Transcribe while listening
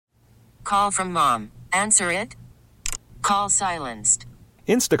Call from mom. Answer it. Call silenced.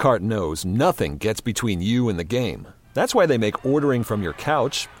 Instacart knows nothing gets between you and the game. That's why they make ordering from your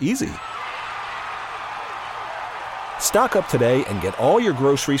couch easy. Stock up today and get all your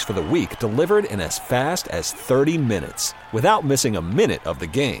groceries for the week delivered in as fast as 30 minutes without missing a minute of the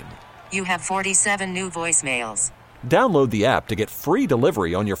game. You have 47 new voicemails. Download the app to get free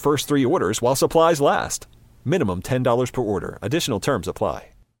delivery on your first 3 orders while supplies last. Minimum $10 per order. Additional terms apply.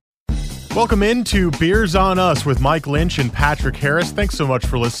 Welcome into Beers on Us with Mike Lynch and Patrick Harris. Thanks so much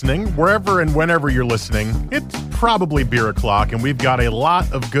for listening. Wherever and whenever you're listening, it's probably beer o'clock, and we've got a lot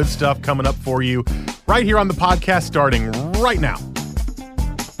of good stuff coming up for you right here on the podcast starting right now.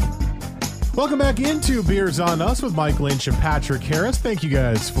 Welcome back into Beers on Us with Mike Lynch and Patrick Harris. Thank you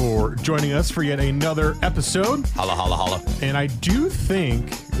guys for joining us for yet another episode. Holla, holla, holla. And I do think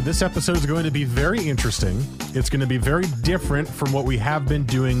this episode is going to be very interesting. It's going to be very different from what we have been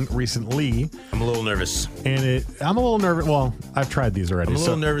doing recently. I'm a little nervous. And I'm a little nervous. Well, I've tried these already. I'm a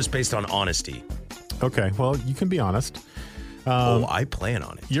little nervous based on honesty. Okay, well, you can be honest. I plan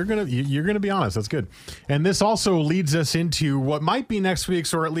on it. You're gonna be honest. That's good. And this also leads us into what might be next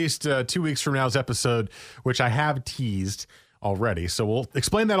week's, or at least 2 weeks from now's episode, which I have teased already. So we'll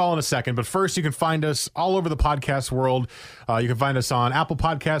explain that all in a second. But first, you can find us all over the podcast world. You can find us on Apple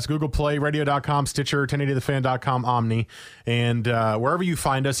Podcasts, Google Play, Radio.com, Stitcher, 1080thefan.com, Omni, and wherever you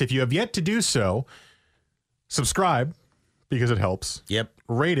find us. If you have yet to do so, subscribe because it helps. Yep.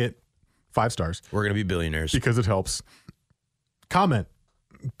 Rate it 5 stars. We're going to be billionaires. Because it helps. Comment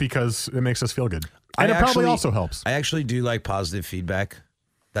because it makes us feel good. And it probably also helps. I actually do like positive feedback.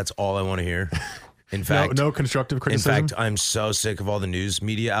 That's all I want to hear. In fact, no constructive criticism. In fact, I'm so sick of all the news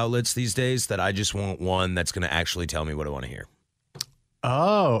media outlets these days that I just want one that's going to actually tell me what I want to hear.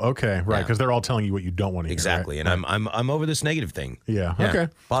 Oh, okay. Right. Because they're all telling you what you don't want to hear. Exactly. Right? And I'm over this negative thing. Yeah. Okay.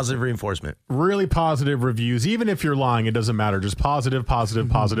 Positive reinforcement. Really positive reviews. Even if you're lying, it doesn't matter. Just positive, positive,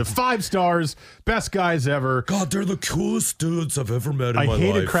 positive. 5 stars. Best guys ever. God, they're the coolest dudes I've ever met in my life. I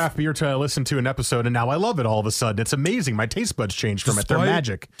hated craft beer till I listened to an episode, and now I love it all of a sudden. It's amazing. My taste buds changed from it. They're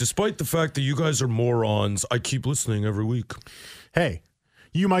magic. Despite the fact that you guys are morons, I keep listening every week. Hey.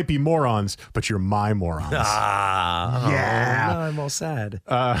 You might be morons, but you're my morons. Yeah. Oh, no, I'm all sad.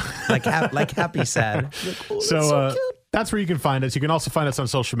 Like happy sad. So that's where you can find us. You can also find us on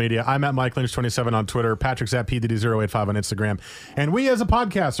social media. I'm at Mike Lynch 27 on Twitter. Patrick's at PDD085 on Instagram. And we as a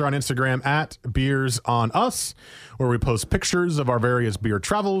podcast are on Instagram at Beers on Us, where we post pictures of our various beer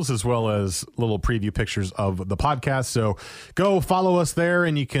travels as well as little preview pictures of the podcast. So go follow us there,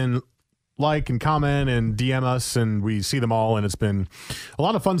 and you can like and comment and DM us, and we see them all, and it's been a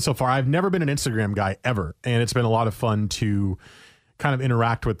lot of fun so far. I've never been an Instagram guy ever, and it's been a lot of fun to kind of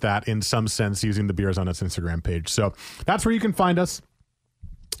interact with that in some sense using the Beers on Us Instagram page. So that's where you can find us.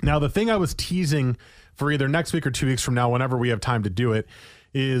 Now, the thing I was teasing for either next week or 2 weeks from now, whenever we have time to do it,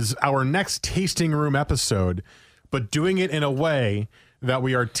 is our next tasting room episode, but doing it in a way that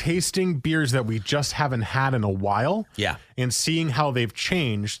we are tasting beers that we just haven't had in a while. Yeah. And seeing how they've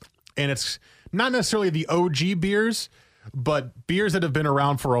changed. And it's not necessarily the OG beers, but beers that have been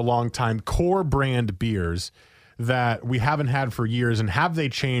around for a long time, core brand beers that we haven't had for years. And have they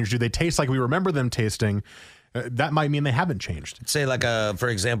changed? Do they taste like we remember them tasting? That might mean they haven't changed. Say for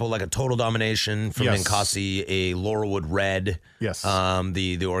example, like a Total Domination from Ninkasi, a Laurelwood Red. Yes.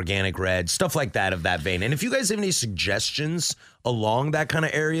 The organic red, stuff like that of that vein. And if you guys have any suggestions along that kind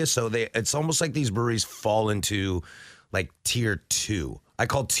of area, it's almost like these breweries fall into like tier 2. I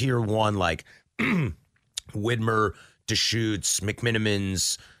call tier 1 like Widmer, Deschutes,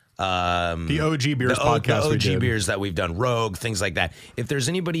 McMinimans, the OG beers podcast. The OG beers that we've done, Rogue, things like that. If there's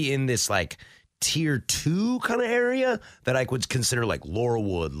anybody in this like tier 2 kind of area that I would consider like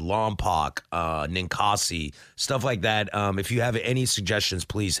Laurelwood, Lompoc, Ninkasi, stuff like that. If you have any suggestions,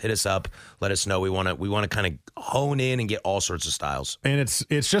 please hit us up. Let us know. We want to kind of hone in and get all sorts of styles. And it's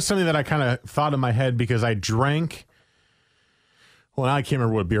just something that I kind of thought in my head because I drank. Well, I can't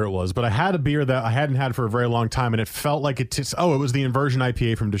remember what beer it was, but I had a beer that I hadn't had for a very long time, and it felt like it was the Inversion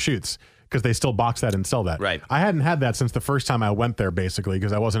IPA from Deschutes, because they still box that and sell that. Right. I hadn't had that since the first time I went there, basically,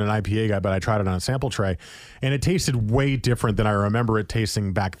 because I wasn't an IPA guy, but I tried it on a sample tray, and it tasted way different than I remember it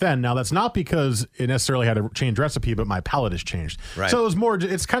tasting back then. Now, that's not because it necessarily had a changed recipe, but my palate has changed. Right. So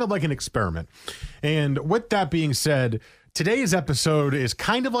it's kind of like an experiment. And with that being said, today's episode is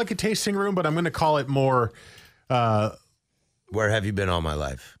kind of like a tasting room, but I'm going to call it more... Where have you been all my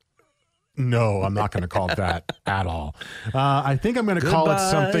life? No, I'm not going to call it that at all. I think I'm going to call it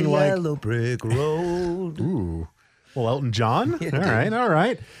something like Yellow Brick Road. Ooh, well, Elton John. Yeah, All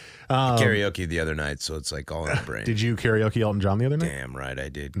right. Karaoke the other night, so it's like all in the brain. Did you karaoke Elton John the other night? Damn right I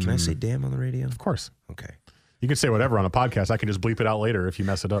did. Can I say damn on the radio? Of course. Okay. You can say whatever on a podcast. I can just bleep it out later if you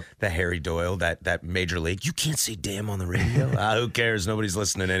mess it up. That Harry Doyle, that Major League. You can't say damn on the radio. Who cares? Nobody's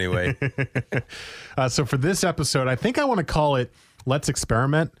listening anyway. So for this episode, I think I want to call it Let's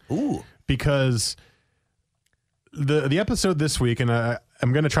Experiment. Ooh. Because the episode this week, and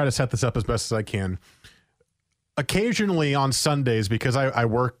I'm going to try to set this up as best as I can. Occasionally on Sundays, because I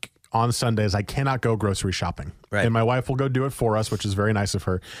work on Sundays, I cannot go grocery shopping. Right. And my wife will go do it for us, which is very nice of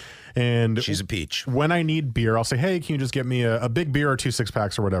her. And She's a peach. when I need beer, I'll say, hey, can you just get me a big beer or 2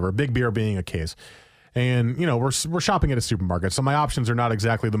 6-packs or whatever? Big beer being a case. And, you know, we're shopping at a supermarket, so my options are not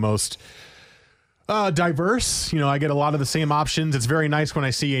exactly the most diverse. You know, I get a lot of the same options. It's very nice when I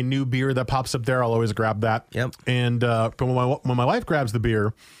see a new beer that pops up there. I'll always grab that. Yep. And but when my wife grabs the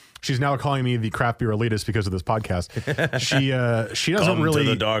beer, she's now calling me the craft beer elitist because of this podcast. She doesn't Come really to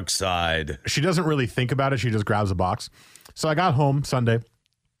the dark side. she doesn't really think about it. She just grabs a box. So I got home Sunday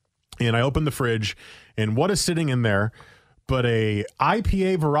and I opened the fridge, and what is sitting in there but a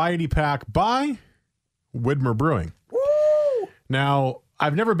IPA variety pack by Widmer Brewing. Woo! Now,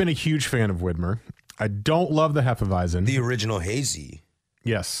 I've never been a huge fan of Widmer. I don't love the Hefeweizen. The original hazy.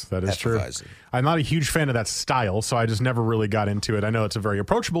 Yes, that is true. Hefeweizen. I'm not a huge fan of that style, so I just never really got into it. I know it's a very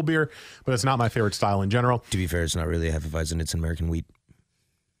approachable beer, but it's not my favorite style in general. To be fair, it's not really a Hefeweizen. It's an American wheat.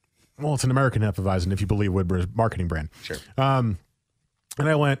 Well, it's an American Hefeweizen if you believe Widmer's marketing brand. Sure. And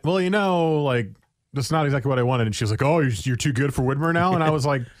I went, well, you know, like, that's not exactly what I wanted. And she was like, oh, you're too good for Widmer now? And I was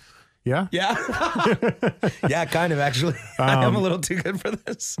like, yeah. Yeah. Yeah, kind of, actually. I am a little too good for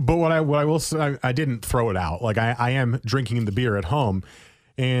this. But what I will say, I didn't throw it out. Like, I am drinking the beer at home.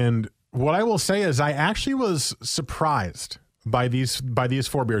 And what I will say is I actually was surprised by these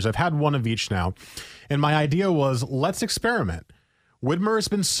 4 beers. I've had one of each now. And my idea was, let's experiment. Widmer has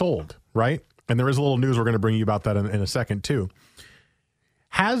been sold, right? And there is a little news we're going to bring you about that in a second, too.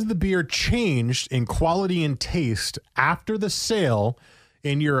 Has the beer changed in quality and taste after the sale,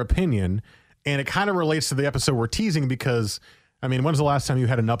 in your opinion? And it kind of relates to the episode we're teasing because, I mean, when's the last time you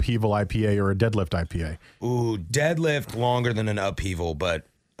had an upheaval IPA or a deadlift IPA? Ooh, deadlift longer than an upheaval, but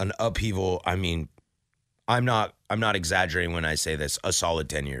an upheaval, I mean, I'm not exaggerating when I say this, a solid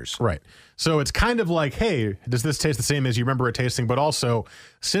 10 years. Right. So it's kind of like, hey, does this taste the same as you remember it tasting? But also,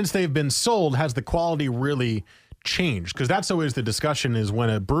 since they've been sold, has the quality really changed? Because that's always the discussion, is when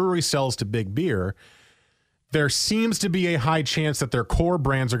a brewery sells to big beer, there seems to be a high chance that their core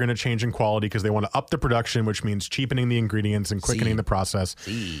brands are going to change in quality because they want to up the production, which means cheapening the ingredients and quickening the process.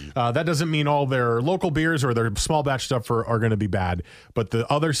 That doesn't mean all their local beers or their small batch stuff are going to be bad, but the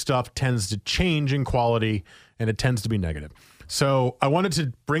other stuff tends to change in quality and it tends to be negative. So I wanted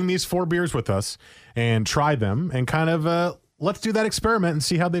to bring these 4 beers with us and try them and kind of let's do that experiment and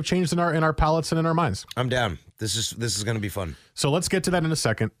see how they've changed in our palates and in our minds. I'm down. This is going to be fun. So let's get to that in a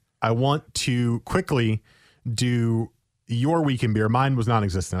second. I want to quickly do your week in beer. Mine was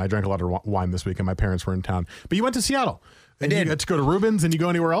non-existent. I drank a lot of wine this week and my parents were in town. But you went to Seattle. And I did. You got to go to Reuben's, and you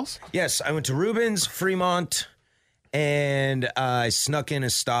go anywhere else? Yes, I went to Reuben's, Fremont, and I snuck in a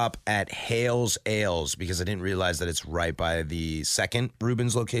stop at Hales Ales because I didn't realize that it's right by the second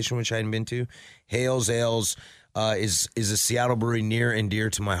Reuben's location, which I hadn't been to. Hales Ales is a Seattle brewery near and dear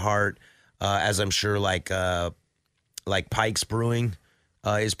to my heart, as I'm sure like Pike's Brewing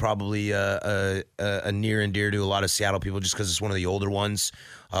is probably a near and dear to a lot of Seattle people just because it's one of the older ones.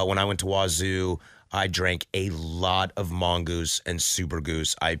 When I went to Wazoo, I drank a lot of Mongoose and Super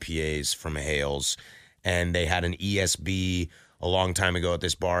Goose IPAs from Hales, and they had an ESB a long time ago at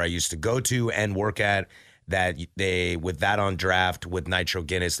this bar I used to go to and work at. That they, with that on draft with Nitro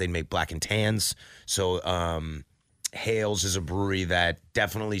Guinness, they'd make black and tans. So Hales is a brewery that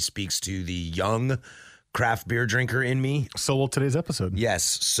definitely speaks to the young craft beer drinker in me. So will today's episode. Yes.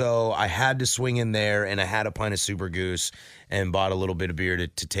 So I had to swing in there, and I had a pint of Super Goose and bought a little bit of beer to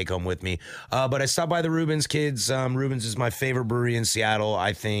take home with me. But I stopped by the Reuben's, kids. Reuben's is my favorite brewery in Seattle.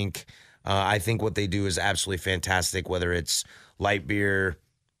 I think what they do is absolutely fantastic, whether it's light beer,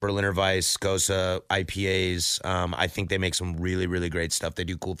 Berliner Weiss, Gosa, IPAs. I think they make some really, really great stuff. They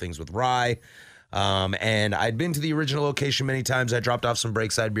do cool things with rye. And I'd been to the original location many times. I dropped off some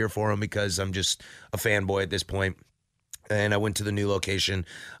Breakside beer for them because I'm just a fanboy at this point. And I went to the new location,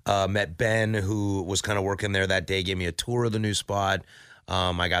 met Ben, who was kind of working there that day, gave me a tour of the new spot.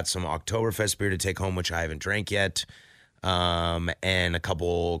 I got some Oktoberfest beer to take home, which I haven't drank yet, and a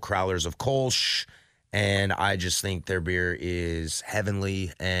couple crowlers of Kolsch. And I just think their beer is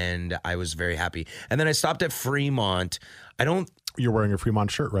heavenly, and I was very happy. And then I stopped at Fremont. You're wearing a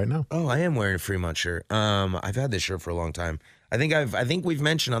Fremont shirt right now. Oh, I am wearing a Fremont shirt. I've had this shirt for a long time. I think we've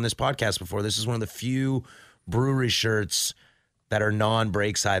mentioned on this podcast before, this is one of the few brewery shirts that are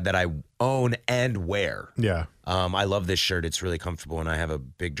non-Breakside that I own and wear. Yeah. I love this shirt. It's really comfortable, and I have a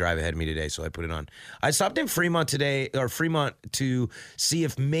big drive ahead of me today, so I put it on. I stopped in Fremont to see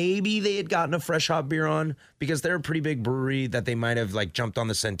if maybe they had gotten a fresh hop beer on, because they're a pretty big brewery that they might have like jumped on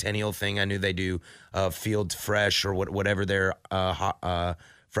the Centennial thing. I knew they do Field Fresh or whatever their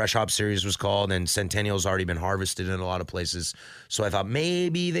fresh hop series was called, and Centennial's already been harvested in a lot of places. So I thought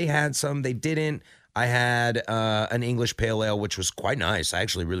maybe they had some. They didn't. I had an English Pale Ale, which was quite nice. I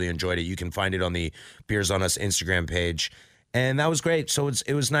actually really enjoyed it. You can find it on the Beers on Us Instagram page. And that was great. So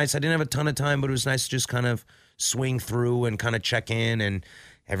it was nice. I didn't have a ton of time, but it was nice to just kind of swing through and kind of check in. And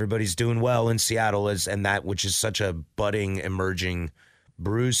everybody's doing well in Seattle, which is such a budding, emerging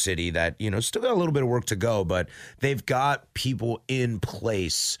brew city that, still got a little bit of work to go, but they've got people in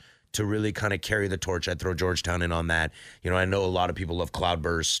place to really kind of carry the torch. I'd throw Georgetown in on that. I know a lot of people love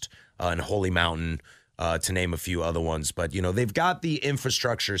Cloudburst and Holy Mountain, to name a few other ones. But, they've got the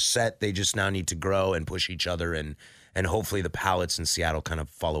infrastructure set. They just now need to grow and push each other, and hopefully the palates in Seattle kind of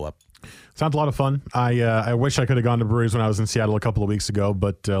follow up. Sounds a lot of fun. I wish I could have gone to breweries when I was in Seattle a couple of weeks ago,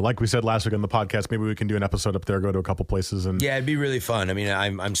 but like we said last week on the podcast, maybe we can do an episode up there, go to a couple places. And yeah, it'd be really fun. I mean,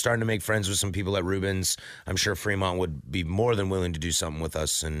 I'm starting to make friends with some people at Reuben's. I'm sure Fremont would be more than willing to do something with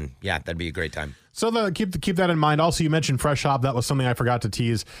us, and yeah, that'd be a great time. So keep that in mind. Also, you mentioned Fresh Hop. That was something I forgot to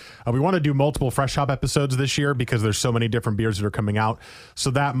tease. We want to do multiple Fresh Hop episodes this year because there's so many different beers that are coming out.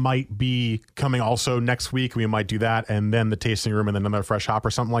 So that might be coming also next week. We might do that, and then the tasting room, and then another Fresh Hop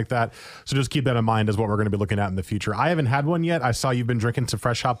or something like that. So just keep that in mind as what we're going to be looking at in the future. I haven't had one yet. I saw you've been drinking some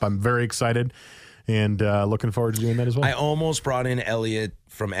Fresh Hop. I'm very excited and looking forward to doing that as well. I almost brought in Elliot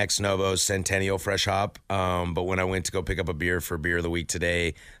from Ex Novo's Centennial Fresh Hop, but when I went to go pick up a beer for Beer of the Week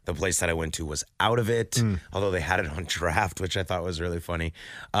today, the place that I went to was out of it, although they had it on draft, which I thought was really funny.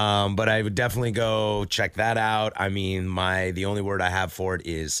 But I would definitely go check that out. I mean, the only word I have for it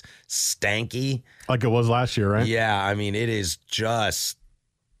is stanky. Like it was last year, right? Yeah, I mean, it is just,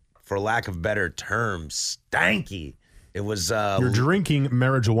 for lack of better terms, stanky. It was you're drinking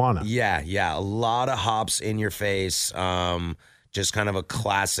marijuana. Yeah, a lot of hops in your face. Just kind of a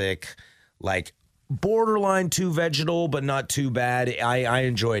classic, like borderline too vegetal, but not too bad. I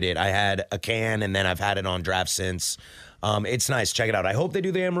enjoyed it. I had a can, and then I've had it on draft since. It's nice. Check it out. I hope they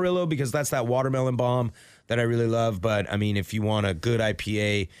do the Amarillo, because that's that watermelon bomb that I really love. But I mean, if you want a good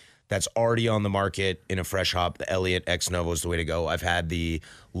IPA that's already on the market in a fresh hop, the Elliot Ex Novo is the way to go. I've had the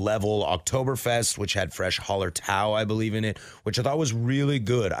Level Oktoberfest, which had fresh Hallertau, I believe, in it, which I thought was really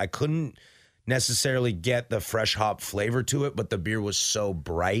good. I couldn't necessarily get the fresh hop flavor to it, but the beer was so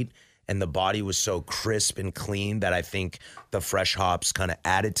bright and the body was so crisp and clean that I think the fresh hops kind of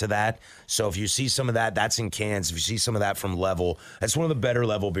added to that. So if you see some of that, that's in cans. If you see some of that from Level, that's one of the better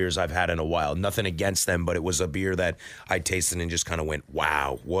Level beers I've had in a while. Nothing against them, but it was a beer that I tasted and just kind of went,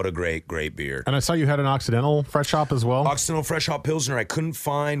 wow, what a great, great beer. And I saw you had an Occidental Fresh Hop as well. Occidental Fresh Hop Pilsner. I couldn't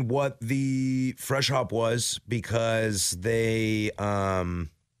find what the fresh hop was because they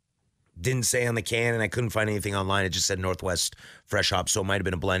didn't say on the can, and I couldn't find anything online. It just said Northwest Fresh Hop, so it might have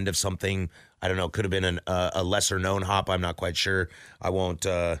been a blend of something. I don't know. Could have been a lesser-known hop. I'm not quite sure. I won't,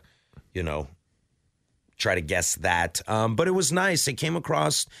 try to guess that. But it was nice. It came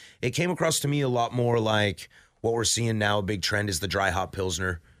across to me a lot more like what we're seeing now. A big trend is the dry hop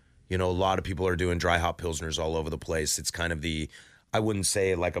Pilsner. A lot of people are doing dry hop Pilsners all over the place. It's kind of I wouldn't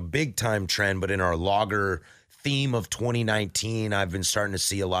say like a big-time trend, but in our lager theme of 2019, I've been starting to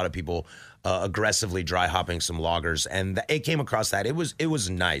see a lot of people aggressively dry hopping some lagers, and it came across that. It was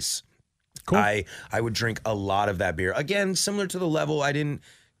nice. Cool. I would drink a lot of that beer. Again, similar to the Level, I didn't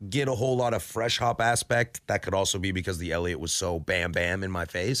get a whole lot of fresh hop aspect. That could also be because the Elliot was so bam bam in my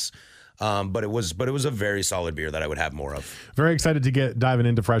face. But it was a very solid beer that I would have more of. Very excited to get diving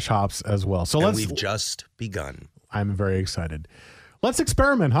into fresh hops as well. So we've just begun. I'm very excited. Let's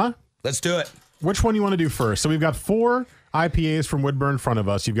experiment, huh? Let's do it. Which one do you want to do first? So we've got 4 IPAs from Woodburn in front of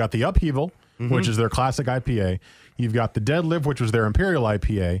us. You've got the Upheaval, which is their classic IPA. You've got the Deadlift, which was their Imperial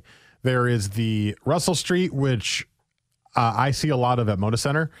IPA. There is the Russell Street, which I see a lot of at Moda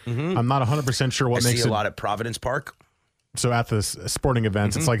Center. I'm not 100% sure what makes it. I see a lot at Providence Park. So at the sporting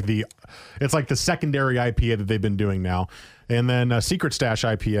events, it's like the secondary IPA that they've been doing now. And then Secret Stash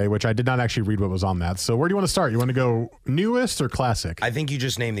IPA, which I did not actually read what was on that. So where do you want to start? You want to go newest or classic? I think you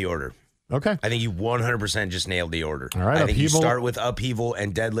just named the order. Okay. I think you 100% just nailed the order. All right. I think Upheaval. you start with Upheaval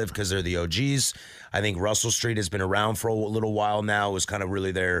and Deadlift because they're the OGs. I think Russell Street has been around for a little while now. It was kind of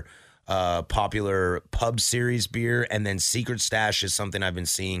really their popular pub series beer, and then Secret Stash is something I've been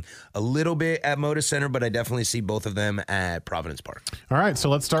seeing a little bit at Moda Center, but I definitely see both of them at Providence Park. All right, so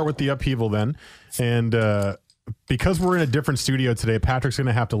let's start with the upheaval then. And because we're in a different studio today, Patrick's going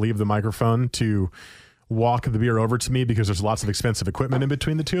to have to leave the microphone to walk the beer over to me because there's lots of expensive equipment in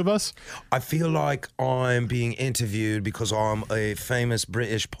between the two of us. I feel like I'm being interviewed because I'm a famous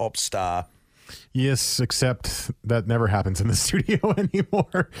British pop star. Yes, except that never happens in the studio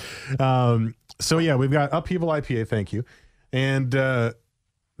anymore. So yeah, we've got Upheaval IPA, thank you. And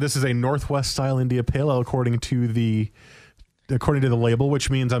this is a Northwest style India Pale Ale according to the label, which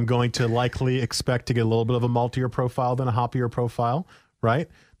means I'm going to likely expect to get a little bit of a maltier profile than a hoppier profile, right?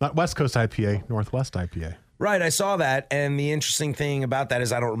 Not West Coast IPA, Northwest IPA. Right, I saw that, and the interesting thing about that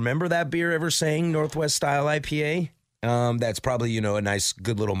is I don't remember that beer ever saying Northwest style IPA. That's probably, a nice,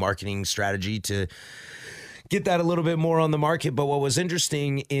 good little marketing strategy to get that a little bit more on the market. But what was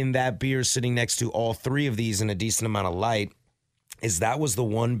interesting in that beer sitting next to all three of these in a decent amount of light is that was the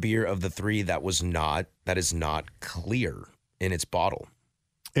one beer of the three that is not clear in its bottle.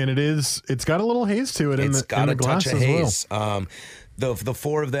 And it's got a little haze to it in the glass as well. It's got a touch of haze. The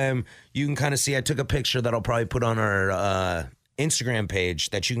four of them, you can kind of see, I took a picture that I'll probably put on our Instagram page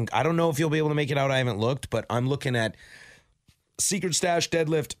that you can, I don't know if you'll be able to make it out. I haven't looked, but I'm looking at Secret Stash,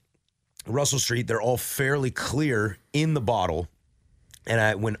 Deadlift, Russell Street. They're all fairly clear in the bottle.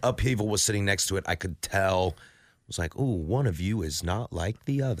 And when Upheaval was sitting next to it, I could tell, I was like, ooh, one of you is not like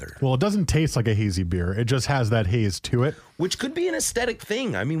the other. Well, it doesn't taste like a hazy beer. It just has that haze to it. Which could be an aesthetic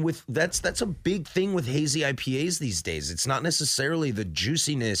thing. I mean, that's a big thing with hazy IPAs these days. It's not necessarily the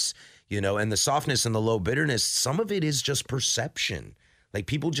juiciness, and the softness and the low bitterness. Some of it is just perception. Like,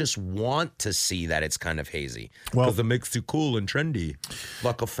 people just want to see that it's kind of hazy. Well, because it makes you cool and trendy.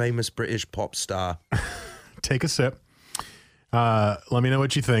 Like a famous British pop star. Take a sip. Let me know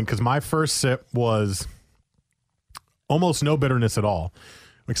what you think, because my first sip was almost no bitterness at all,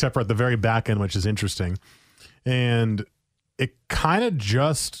 except for at the very back end, which is interesting. And it kind of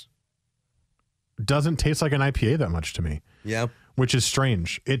just doesn't taste like an IPA that much to me. Yeah. Which is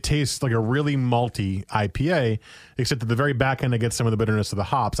strange. It tastes like a really malty IPA, except at the very back end, it gets some of the bitterness of the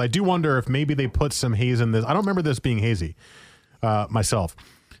hops. I do wonder if maybe they put some haze in this. I don't remember this being hazy myself.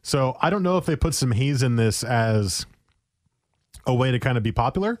 So I don't know if they put some haze in this as a way to kind of be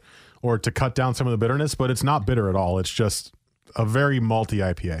popular or to cut down some of the bitterness, but it's not bitter at all. It's just a very malty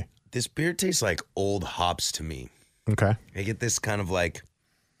IPA. This beer tastes like old hops to me. Okay. I get this kind of like...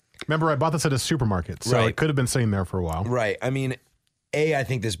 Remember, I bought this at a supermarket, so It could have been sitting there for a while. Right. I mean, I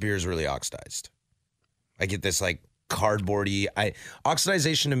think this beer is really oxidized. I get this like cardboardy...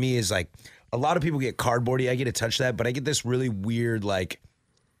 Oxidization to me is like... A lot of people get cardboardy. I get a touch of that, but I get this really weird like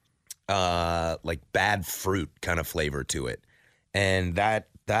bad fruit kind of flavor to it. And that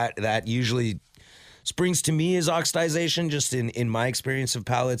usually springs to me as oxidization, just in my experience of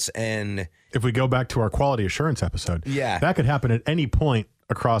palates. And if we go back to our quality assurance episode, that could happen at any point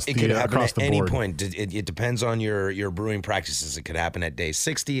across the board. It could happen at any point. It depends on your brewing practices. It could happen at day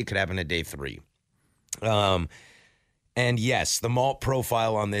 60. It could happen at day 3. And yes, the malt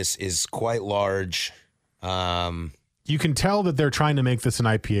profile on this is quite large. You can tell that they're trying to make this an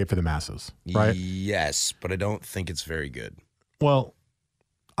IPA for the masses, right? Yes, but I don't think it's very good. Well,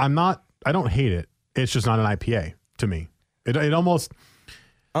 I don't hate it. It's just not an IPA to me. It almost...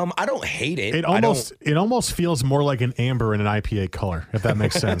 I don't hate it. It almost feels more like an amber in an IPA color, if that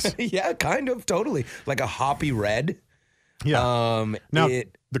makes sense. Yeah, kind of, totally. Like a hoppy red. Yeah. Now,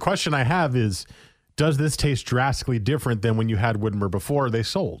 the question I have is, does this taste drastically different than when you had Widmer before they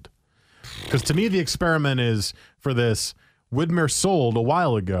sold? Because to me, the experiment is, for this, Widmer sold a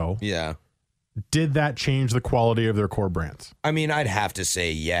while ago. Yeah. Did that change the quality of their core brands? I mean, I'd have to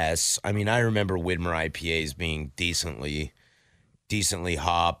say yes. I mean, I remember Widmer IPAs being decently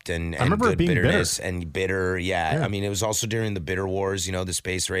hopped and good bitterness and bitter. Yeah. I mean, it was also during the bitter wars, the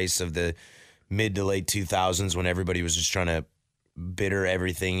space race of the mid to late 2000s when everybody was just trying to bitter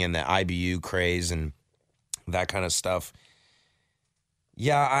everything and the IBU craze and that kind of stuff.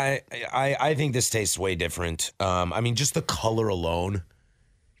 Yeah, I think this tastes way different. I mean, just the color alone,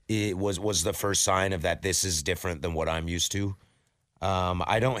 it was the first sign of that this is different than what I'm used to.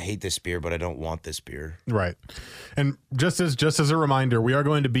 I don't hate this beer, but I don't want this beer. Right. And just as a reminder, we are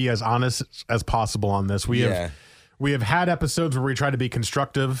going to be as honest as possible on this. We have had episodes where we try to be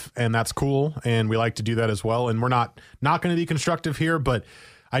constructive, and that's cool, and we like to do that as well. And we're not going to be constructive here, but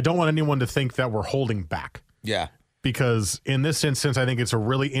I don't want anyone to think that we're holding back. Yeah. Because in this instance, I think it's a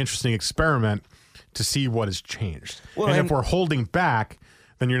really interesting experiment to see what has changed. Well, and if we're holding back,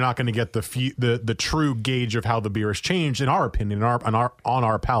 then you're not going to get the true gauge of how the beer has changed, in our opinion, on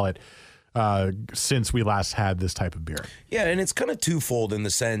our palate, since we last had this type of beer. Yeah, and it's kind of twofold in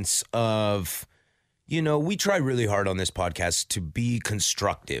the sense of, we try really hard on this podcast to be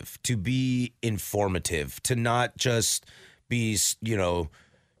constructive, to be informative, to not just be,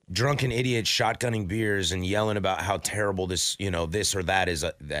 drunken idiots shotgunning beers and yelling about how terrible this, this or that is,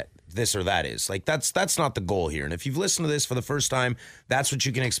 this or that is. Like, that's not the goal here. And if you've listened to this for the first time, that's what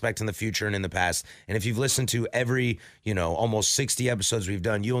you can expect in the future and in the past. And if you've listened to every, almost 60 episodes we've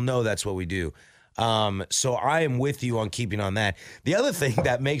done, you'll know that's what we do. So I am with you on keeping on that. The other thing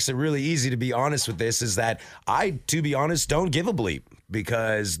that makes it really easy to be honest with this is that I, to be honest, don't give a bleep,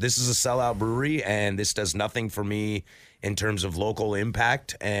 because this is a sellout brewery and this does nothing for me in terms of local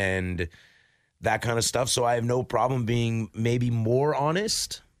impact and that kind of stuff. So I have no problem being maybe more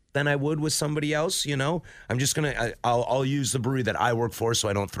honest than I would with somebody else. I'm just I'll use the brewery that I work for so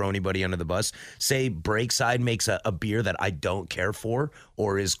I don't throw anybody under the bus. Say Breakside makes a beer that I don't care for,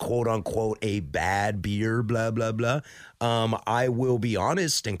 or is quote unquote a bad beer, blah, blah, blah. I will be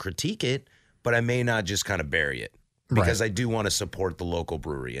honest and critique it, but I may not just kind of bury it, because I do want to support the local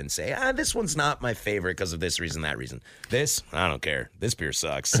brewery and say, this one's not my favorite because of this reason, that reason. This, I don't care. This beer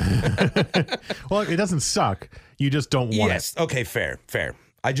sucks. Well, it doesn't suck. You just don't want it. Okay, fair.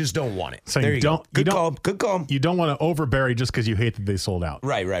 I just don't want it. So there you go. Good call. You don't want to overbury just because you hate that they sold out.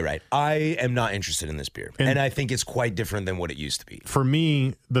 Right. I am not interested in this beer, and I think it's quite different than what it used to be. For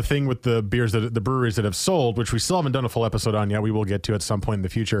me, the thing with the beers the breweries that have sold, which we still haven't done a full episode on yet, we will get to at some point in the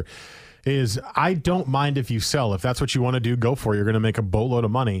future, is I don't mind if you sell. If that's what you want to do, go for it. You're going to make a boatload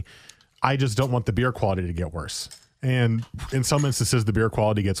of money. I just don't want the beer quality to get worse. And in some instances, the beer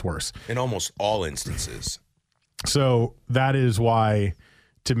quality gets worse. In almost all instances. So that is why,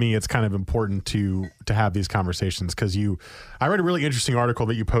 to me, it's kind of important to have these conversations, because I read a really interesting article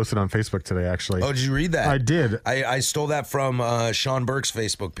that you posted on Facebook today, actually. Oh, did you read that? I did. I stole that from Sean Burke's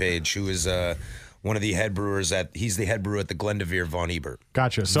Facebook page, who is one of the head brewers he's the head brewer at the Glendevere Von Ebert.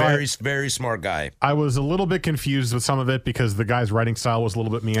 Gotcha. So very smart guy. I was a little bit confused with some of it because the guy's writing style was a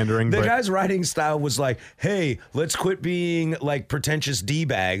little bit meandering. The guy's writing style was like, hey, let's quit being like pretentious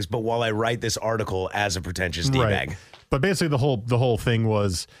D-bags, but while I write this article as a pretentious D-bag. Right. But basically the whole thing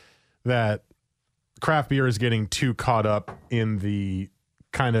was that craft beer is getting too caught up in the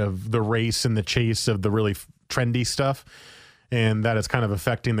kind of the race and the chase of the really trendy stuff, and that it's kind of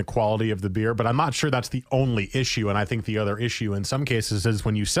affecting the quality of the beer. But I'm not sure that's the only issue. And I think the other issue in some cases is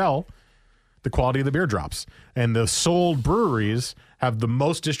when you sell, the quality of the beer drops. And the sold breweries have the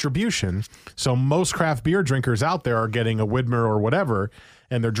most distribution. So most craft beer drinkers out there are getting a Widmer or whatever,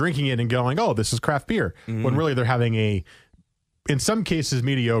 and they're drinking it and going, oh, this is craft beer. Mm-hmm. When really they're having in some cases,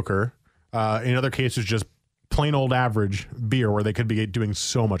 mediocre. In other cases, just plain old average beer where they could be doing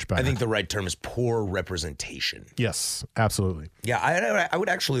so much better. I think the right term is poor representation. Yes, absolutely. Yeah, I would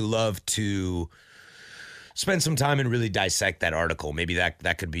actually love to spend some time and really dissect that article. Maybe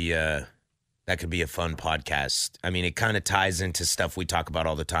that could be a fun podcast. I mean, it kind of ties into stuff we talk about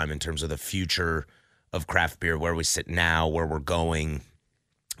all the time in terms of the future of craft beer, where we sit now, where we're going,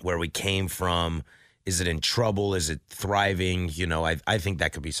 where we came from. Is it in trouble? Is it thriving? I think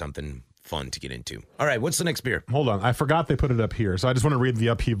that could be something fun to get into. All right, what's the next beer? Hold on. I forgot they put it up here. So I just want to read the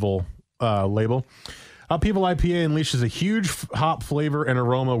Upheaval label. Upheaval IPA unleashes a huge hop flavor and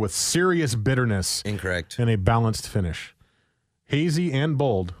aroma with serious bitterness. Incorrect. And a balanced finish. Hazy and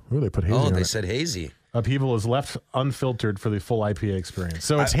bold. Ooh, they put hazy on it. Oh, they said hazy. Upheaval is left unfiltered for the full IPA experience.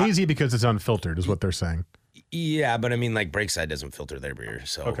 So it's hazy because it's unfiltered is what they're saying. Yeah, but I mean, like, Breakside doesn't filter their beer,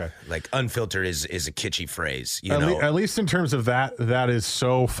 so okay. Like, unfiltered is a kitschy phrase, At least in terms of that is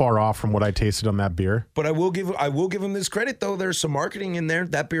so far off from what I tasted on that beer. But I will give them this credit, though. There's some marketing in there.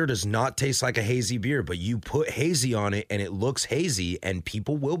 That beer does not taste like a hazy beer, but you put hazy on it and it looks hazy, and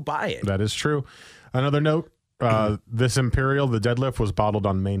people will buy it. That is true. Another note: this Imperial, the Deadlift, was bottled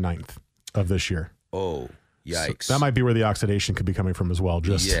on May 9th of this year. Oh. Yikes. So that might be where the oxidation could be coming from as well.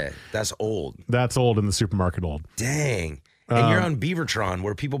 Yeah, that's old. That's old in the supermarket old. Dang. And you're on Beavertron,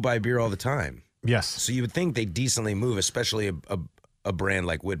 where people buy beer all the time. Yes. So you would think they decently move, especially a brand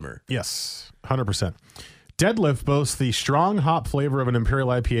like Widmer. Yes, 100%. Deadlift boasts the strong hop flavor of an Imperial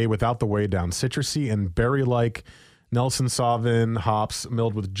IPA without the weigh down. Citrusy and berry-like Nelson Sauvin hops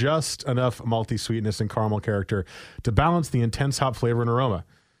milled with just enough malty sweetness and caramel character to balance the intense hop flavor and aroma.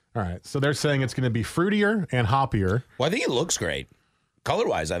 All right, so they're saying it's going to be fruitier and hoppier. Well, I think it looks great.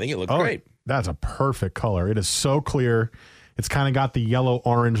 Color-wise, I think it looks great. That's a perfect color. It is so clear. It's kind of got the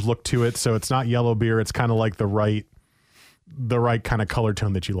yellow-orange look to it, so it's not yellow beer. It's kind of like the right kind of color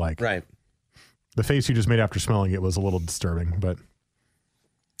tone that you like. Right. The face you just made after smelling it was a little disturbing, but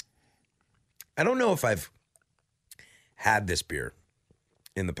I don't know if I've had this beer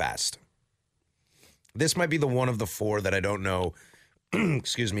in the past. This might be the one of the four that I don't know,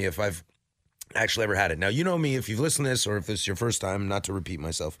 excuse me, if I've actually ever had it. Now, you know me, if you've listened to this or if this is your first time, not to repeat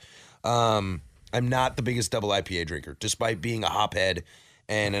myself, I'm not the biggest double IPA drinker. Despite being a hophead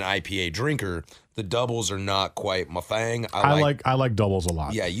and an IPA drinker, the doubles are not quite my thing. I like doubles a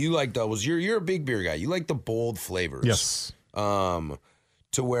lot. Yeah, you like doubles. You're a big beer guy. You like the bold flavors. Yes.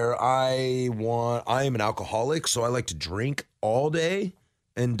 To where I am an alcoholic, so I like to drink all day,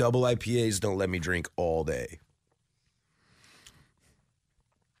 and double IPAs don't let me drink all day.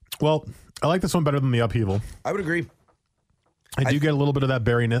 Well, I like this one better than the Upheaval. I would agree. I do get a little bit of that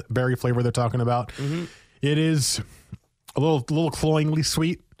berry flavor they're talking about. Mm-hmm. It is a little cloyingly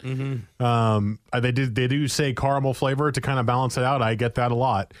sweet. Mm-hmm. They do say caramel flavor to kind of balance it out. I get that a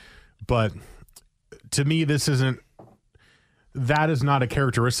lot, but to me, that is not a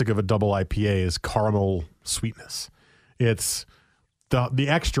characteristic of a double IPA. Is caramel sweetness. It's the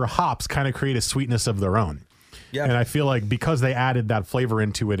extra hops kind of create a sweetness of their own. Yeah, and I feel like because they added that flavor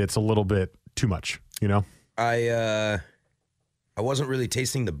into it, it's a little bit too much. You know, I wasn't really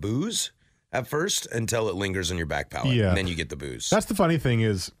tasting the booze at first until it lingers in your back palate. Yeah. And then you get the booze. That's the funny thing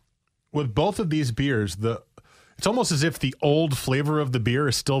is with both of these beers, it's almost as if the old flavor of the beer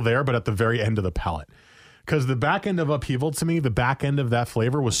is still there, but at the very end of the palate. Because the back end of Upheaval, to me, the back end of that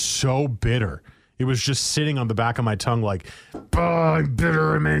flavor was so bitter. It was just sitting on the back of my tongue like, oh, I'm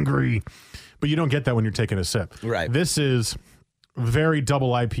bitter, I'm angry. But you don't get that when you're taking a sip. Right. This is very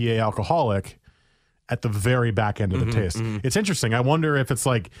double IPA alcoholic at the very back end of the taste. Mm-hmm. It's interesting. I wonder if it's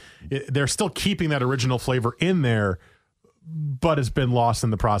like they're still keeping that original flavor in there, but it's been lost in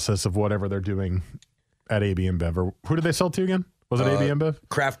the process of whatever they're doing at AB InBev. Or who did they sell to again? Was it AB InBev?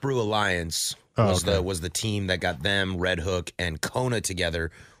 Craft Brew Alliance was the team that got them, Red Hook, and Kona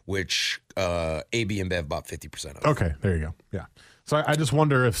together, which AB InBev bought 50% of. Okay, there you go. Yeah. So I just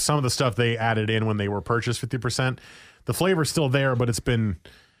wonder if some of the stuff they added in when they were purchased 50%, the flavor's still there, but it's been...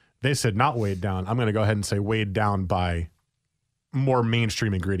 They said not weighed down. I'm going to go ahead and say weighed down by more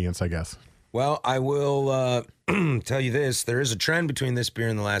mainstream ingredients, I guess. Well, I will tell you this. There is a trend between this beer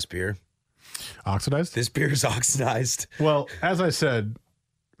and the last beer. Oxidized? This beer is oxidized. Well, as I said,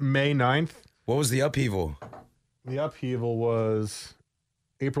 May 9th. What was the Upheaval? The Upheaval was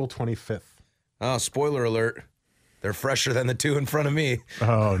April 25th. Oh, spoiler alert. They're fresher than the two in front of me.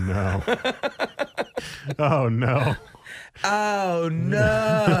 Oh, no. Oh, no. Oh,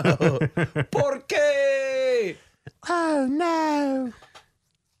 no. ¿Por qué? Oh, no.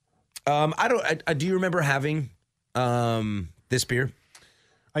 Do you remember having this beer?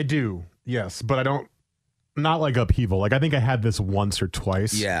 I do, yes, but I don't, not like Upheaval. Like, I think I had this once or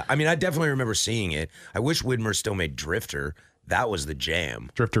twice. Yeah, I mean, I definitely remember seeing it. I wish Widmer still made Drifter. That was the jam.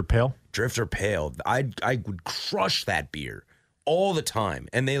 Drifter Pale? Drifter Pale. I would crush that beer all the time.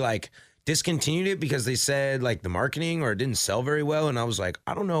 And they, discontinued it because they said, the marketing or it didn't sell very well. And I was like,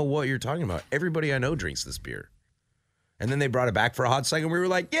 I don't know what you're talking about. Everybody I know drinks this beer. And then they brought it back for a hot second. We were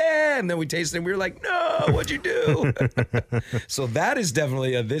like, yeah. And then we tasted it. And we were like, no, what'd you do? So that is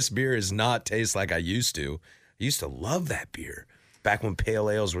definitely this beer does not taste like I used to. I used to love that beer. Back when pale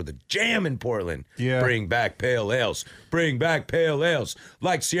ales were the jam in Portland. Yeah. Bring back pale ales. Bring back pale ales.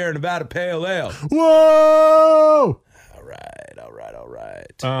 Like Sierra Nevada Pale Ale. Whoa! All right.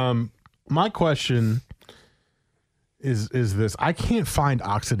 My question is this. I can't find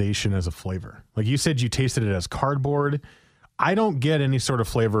oxidation as a flavor. Like you said, you tasted it as cardboard. I don't get any sort of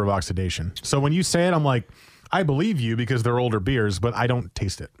flavor of oxidation. So when you say it, I'm like, I believe you because they're older beers, but I don't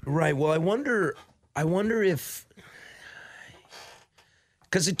taste it. Right. Well, I wonder if,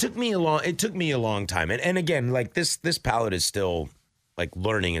 because it took me a long time. And again, this palate is still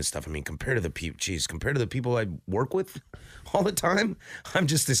learning and stuff. I mean, compared to the people I work with all the time, I'm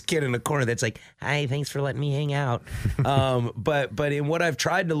just this kid in a corner that's like, hi, thanks for letting me hang out. But in what I've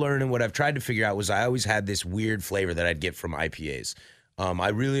tried to learn and what I've tried to figure out was I always had this weird flavor that I'd get from IPAs. I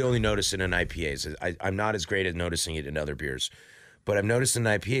really only notice it in IPAs. I'm not as great at noticing it in other beers, but I've noticed in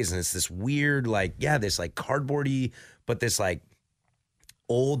IPAs, and it's this weird, this cardboardy, but this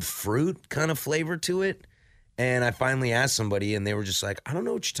old fruit kind of flavor to it. And I finally asked somebody, and they were just like, I don't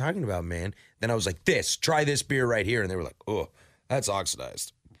know what you're talking about, man. Then I was like, try this beer right here. And they were like, oh, that's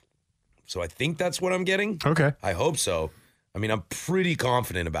oxidized. So I think that's what I'm getting. Okay. I hope so. I mean, I'm pretty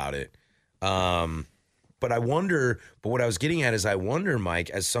confident about it. But I wonder, what I was getting at is I wonder, Mike,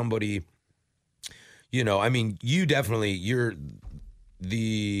 as somebody, I mean, you're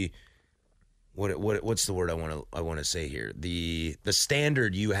the, what's the word I want to say here? The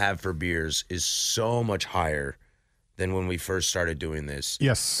standard you have for beers is so much higher than when we first started doing this.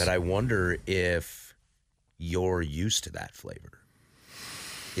 Yes. That I wonder if you're used to that flavor.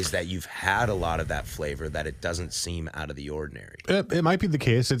 Is that you've had a lot of that flavor that it doesn't seem out of the ordinary. It might be the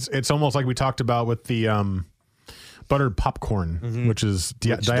case. It's almost like we talked about with the buttered popcorn, which is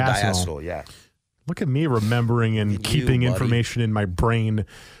diacetyl. Yeah. Look at me remembering and keeping information in my brain.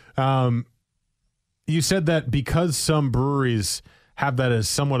 You said that because some breweries have that as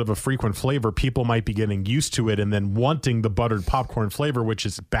somewhat of a frequent flavor, people might be getting used to it and then wanting the buttered popcorn flavor, which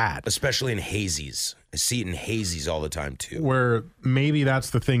is bad. Especially in hazies. I see it in hazies all the time too. Where maybe that's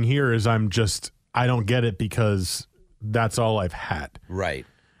the thing here is I don't get it because that's all I've had. Right.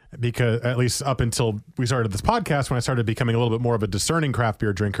 Because at least up until we started this podcast, when I started becoming a little bit more of a discerning craft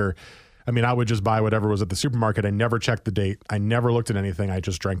beer drinker, I mean, I would just buy whatever was at the supermarket. I never checked the date. I never looked at anything. I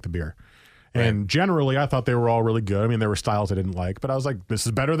just drank the beer. And generally, I thought they were all really good. I mean, there were styles I didn't like, but I was like, this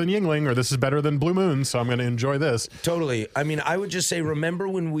is better than Yingling or this is better than Blue Moon, so I'm going to enjoy this. Totally. I mean, I would just say, remember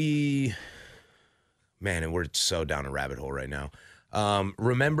when man, and we're so down a rabbit hole right now.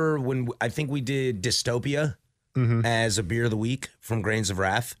 Remember when I think we did Dystopia as a beer of the week from Grains of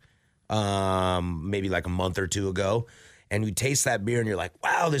Wrath, maybe like a month or two ago. And you taste that beer and you're like,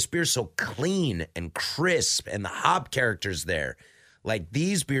 wow, this beer's so clean and crisp and the hop character's there. Like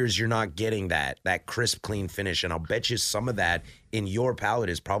these beers, you're not getting that crisp, clean finish. And I'll bet you some of that in your palate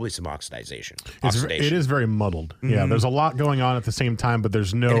is probably some oxidation. It is very muddled. Yeah, there's a lot going on at the same time, but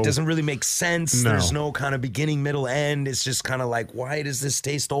there's no... And it doesn't really make sense. No. There's no kind of beginning, middle, end. It's just kind of like, why does this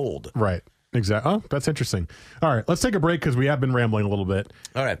taste old? Right. Exactly. Oh, that's interesting. All right, let's take a break because we have been rambling a little bit.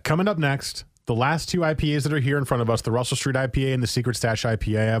 All right. Coming up next, the last two IPAs that are here in front of us, the Russell Street IPA and the Secret Stash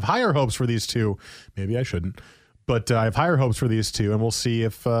IPA. I have higher hopes for these two. Maybe I shouldn't. But I have higher hopes for these two, and we'll see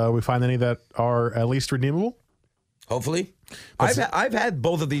if we find any that are at least redeemable. Hopefully. I've had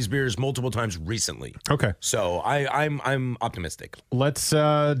both of these beers multiple times recently. Okay. So I'm optimistic. Let's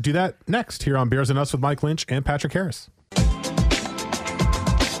do that next here on Beers and Us with Mike Lynch and Patrick Harris.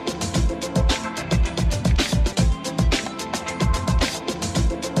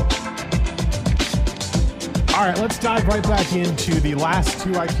 All right, let's dive right back into the last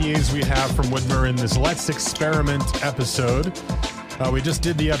two IPAs we have from Widmer in this Let's Experiment episode. We just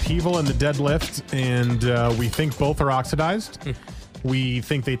did the upheaval and the deadlift, and we think both are oxidized. We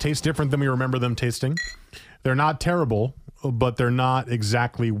think they taste different than we remember them tasting. They're not terrible, but they're not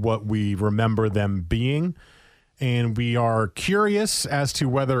exactly what we remember them being. And we are curious as to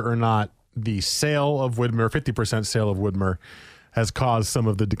whether or not the sale of Widmer, 50% sale of Widmer, has caused some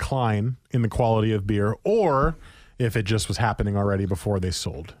of the decline in the quality of beer, or if it just was happening already before they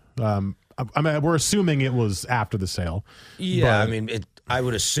sold. I mean, we're assuming it was after the sale. Yeah, I mean, I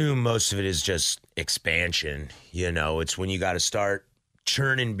would assume most of it is just expansion. You know, it's when you got to start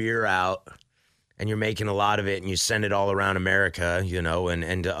churning beer out and you're making a lot of it and you send it all around America, you know,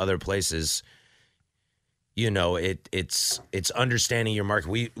 and to other places. You know, it's understanding your market.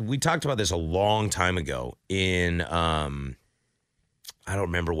 We talked about this a long time ago in I don't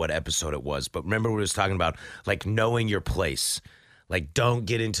remember what episode it was, but remember we was talking about like knowing your place. Like don't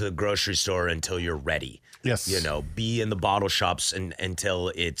get into the grocery store until you're ready. Yes. You know, be in the bottle shops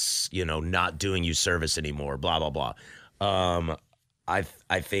until it's, you know, not doing you service anymore, blah, blah, blah. I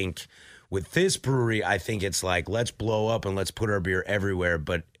think with this brewery, I think it's like, let's blow up and let's put our beer everywhere.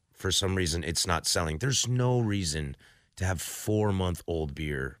 But for some reason, it's not selling. There's no reason to have 4-month-old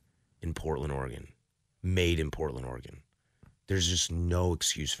beer in Portland, Oregon, made in Portland, Oregon. There's just no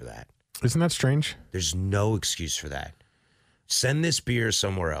excuse for that. Isn't that strange? There's no excuse for that. Send this beer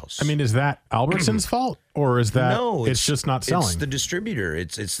somewhere else. I mean, is that Albertson's fault, or is that it's just not selling? It's the distributor.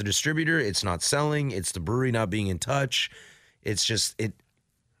 It's the distributor. It's not selling. It's the brewery not being in touch. It's just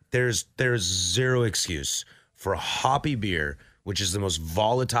There's zero excuse for a hoppy beer, which is the most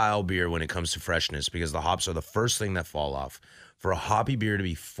volatile beer when it comes to freshness, because the hops are the first thing that fall off. For a hoppy beer to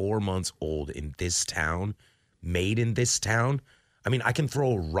be 4 months old in this town, made in this town, I mean, I can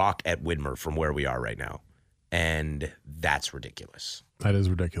throw a rock at Widmer from where we are right now, and that's ridiculous. That is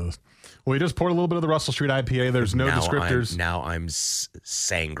ridiculous. Well, you just poured a little bit of the Russell Street IPA. There's no descriptors. I'm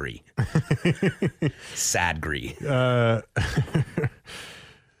sangry. Sadgry.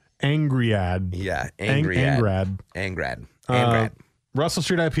 Angryad. Yeah, Angryad. Angrad. Russell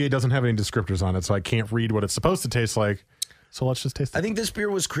Street IPA doesn't have any descriptors on it, so I can't read what it's supposed to taste like. So let's just taste it. I think this beer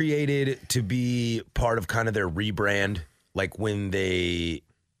was created to be part of kind of their rebrand, like when they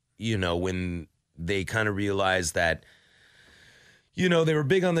kind of realized that, you know, they were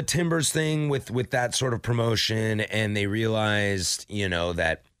big on the Timbers thing with that sort of promotion, and they realized, you know,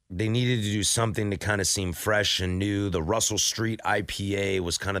 that they needed to do something to kind of seem fresh and new. The Russell Street IPA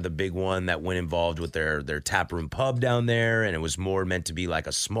was kind of the big one that went involved with their taproom pub down there, and it was more meant to be like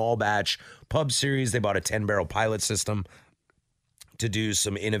a small batch pub series. They bought a 10-barrel pilot system to do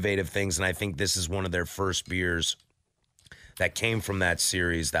some innovative things, and I think this is one of their first beers that came from that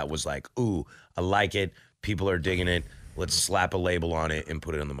series that was like, ooh, I like it. People are digging it. Let's slap a label on it and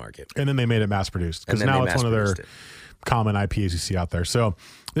put it on the market. And then they made it mass-produced because now it's one of their common IPAs you see out there. So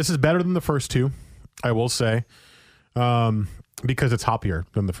this is better than the first two, I will say, because it's hoppier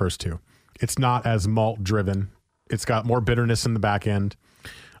than the first two. It's not as malt-driven. It's got more bitterness in the back end.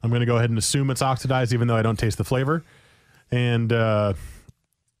 I'm going to go ahead and assume it's oxidized, even though I don't taste the flavor. And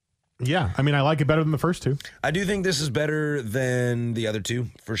yeah, I mean, I like it better than the first two. I do think this is better than the other two,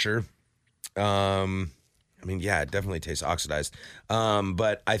 for sure. I mean, yeah, it definitely tastes oxidized.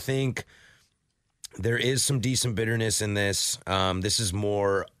 But I think there is some decent bitterness in this. I would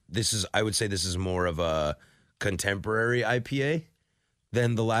say this is more of a contemporary IPA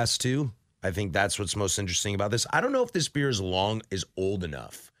than the last two. I think that's what's most interesting about this. I don't know if this beer is old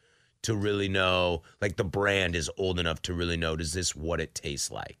enough to really know, like the brand is old enough to really know, is this what it tastes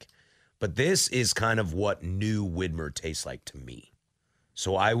like? But this is kind of what new Widmer tastes like to me.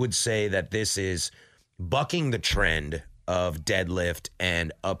 So I would say that this is bucking the trend of deadlift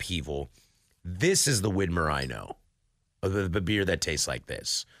and upheaval. This is the Widmer I know, the beer that tastes like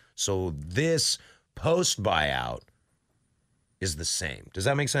this. So this post-buyout is the same. Does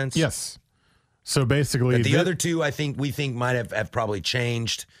that make sense? Yes. So basically... But the other two, we think might have probably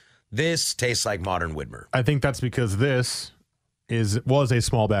changed. This tastes like modern Widmer. I think that's because this was a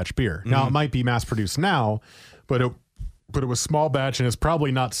small batch beer. Now, it might be mass-produced now, but it was small batch, and it's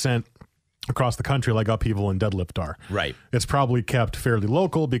probably not sent across the country like Upheaval and Deadlift are. Right. It's probably kept fairly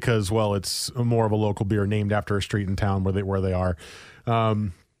local because, well, it's more of a local beer named after a street in town where they are.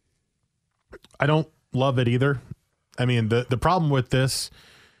 I don't love it either. I mean, the problem with this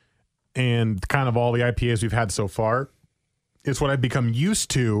and kind of all the IPAs we've had so far is what I've become used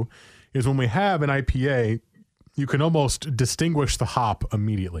to is when we have an IPA, you can almost distinguish the hop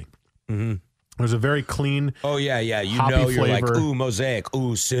immediately. Mm-hmm. There's a very clean, oh yeah, you hoppy know, you're flavor. Like, ooh, Mosaic,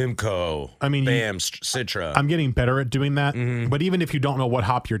 ooh, Simcoe. I mean, bam, Citra. I'm getting better at doing that. Mm-hmm. But even if you don't know what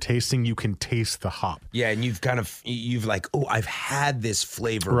hop you're tasting, you can taste the hop. Yeah, and you've like, oh, I've had this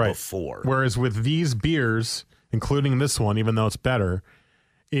flavor before. Whereas with these beers, including this one, even though it's better,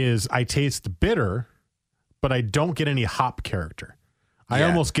 is I taste bitter, but I don't get any hop character. I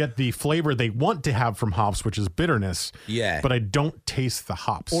almost get the flavor they want to have from hops, which is bitterness. Yeah. But I don't taste the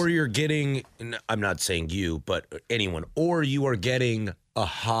hops. Or you're getting, I'm not saying you, but anyone, or you are getting a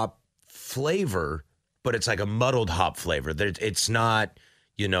hop flavor, but it's like a muddled hop flavor. It's not,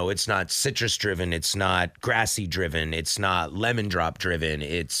 it's not citrus driven. It's not grassy driven. It's not lemon drop driven.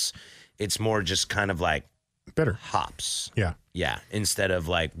 It's more just kind of like bitter hops. Yeah. Yeah. Instead of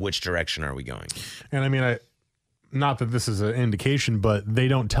like, which direction are we going? And I mean, not that this is an indication, but they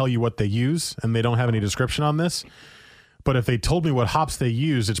don't tell you what they use and they don't have any description on this. But if they told me what hops they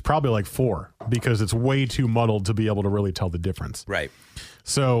use, it's probably like 4 because it's way too muddled to be able to really tell the difference. Right.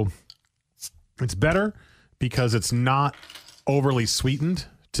 So it's better because it's not overly sweetened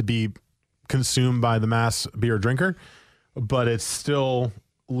to be consumed by the mass beer drinker, but it's still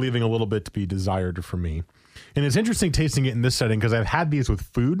leaving a little bit to be desired for me. And it's interesting tasting it in this setting because I've had these with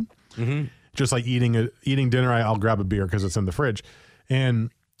food. Mm-hmm. Just like eating dinner, I'll grab a beer because it's in the fridge,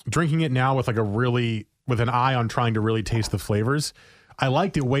 and drinking it now with an eye on trying to really taste the flavors. I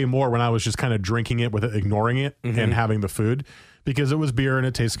liked it way more when I was just kind of drinking it with it, ignoring it and having the food because it was beer and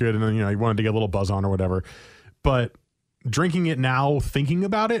it tastes good. And then, you wanted to get a little buzz on or whatever, but drinking it now, thinking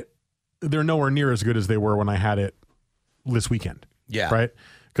about it, they're nowhere near as good as they were when I had it this weekend. Yeah. Right.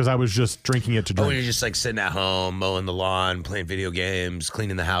 Because I was just drinking it to drink. Oh, you're just like sitting at home, mowing the lawn, playing video games,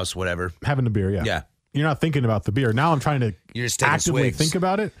 cleaning the house, whatever. Having a beer, yeah. Yeah. You're not thinking about the beer. Now I'm trying to actively swigs. think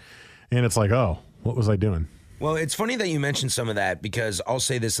about it. And it's like, oh, what was I doing? Well, it's funny that you mentioned some of that because I'll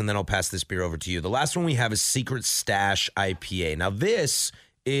say this and then I'll pass this beer over to you. The last one we have is Secret Stash IPA. Now, this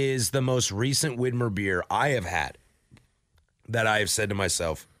is the most recent Widmer beer I have had that I have said to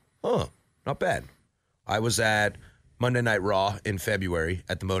myself, oh, not bad. I was at Monday Night Raw in February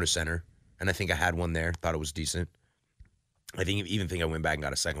at the Moda Center, and I think I had one there. Thought it was decent. I even think I went back and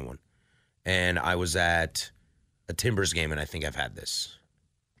got a second one. And I was at a Timbers game, and I think I've had this.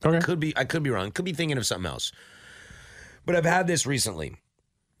 Okay. I could be wrong. Could be thinking of something else. But I've had this recently.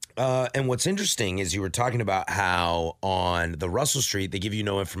 And what's interesting is you were talking about how on the Russell Street, they give you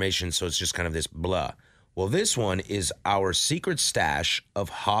no information, so it's just kind of this blah. Well, this one is our secret stash of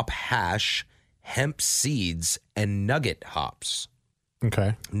hop hash, hemp seeds, and nugget hops.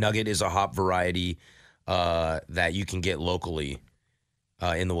 Okay. Nugget is a hop variety that you can get locally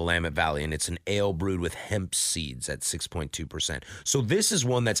in the Willamette Valley, and it's an ale brewed with hemp seeds at 6.2%. So this is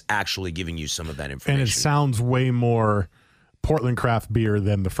one that's actually giving you some of that information. And it sounds way more Portland craft beer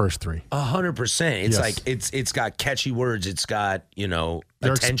than the first three. 100%. It's Yes. like it's got catchy words. It's got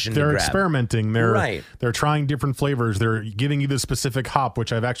attention. They're to grab. experimenting. They're Right. They're trying different flavors. They're giving you the specific hop,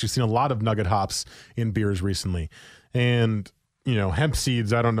 which I've actually seen a lot of Nugget hops in beers recently. And hemp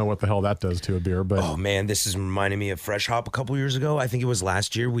seeds, I don't know what the hell that does to a beer, but Oh man, this is reminding me of Fresh Hop a couple years ago. I think it was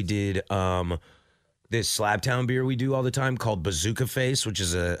last year. We did this Slabtown beer we do all the time called Bazooka Face, which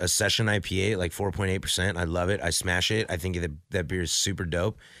is a session IPA, like 4.8%. I love it. I smash it. I think that beer is super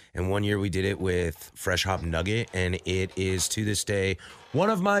dope. And one year we did it with Fresh Hop Nugget, and it is to this day one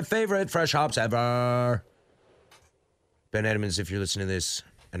of my favorite Fresh Hops ever. Ben Edmonds, if you're listening to this,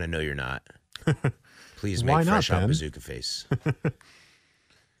 and I know you're not, please Why make not, Fresh Hop Ben? Bazooka Face.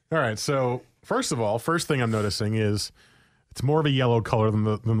 all right. So first thing I'm noticing is it's more of a yellow color than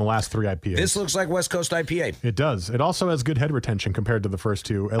the last three IPAs. This looks like West Coast IPA. It does. It also has good head retention compared to the first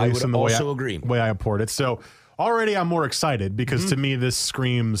two, at I least would in the also agree. way I poured it. So already I'm more excited because to me this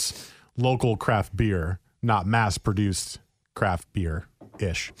screams local craft beer, not mass-produced craft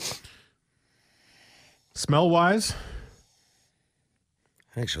beer-ish. Smell-wise,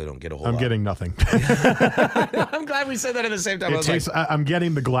 I actually don't get a whole I'm lot. getting nothing. I'm glad we said that at the same time. I'm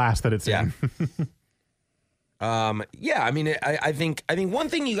getting the glass that it's in. Yeah, I mean, I think one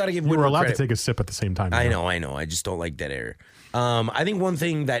thing you got to give You were Woodward allowed credit. to take a sip at the same time. I know. I just don't like dead air. I think one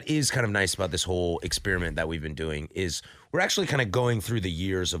thing that is kind of nice about this whole experiment that we've been doing is we're actually kind of going through the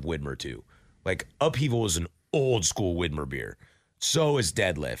years of Widmer too. Like Upheaval is an old school Widmer beer. So is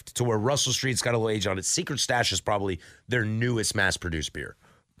Deadlift, to where Russell Street's got a little age on it. Secret Stash is probably their newest mass-produced beer.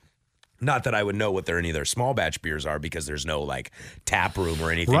 Not that I would know what any of their small batch beers are because there's no like tap room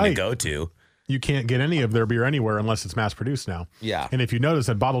or anything to Right. go to. You can't get any of their beer anywhere unless it's mass-produced now. Yeah. And if you notice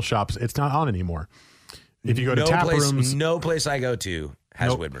at bottle shops, it's not on anymore. If you go to tap rooms, no place I go to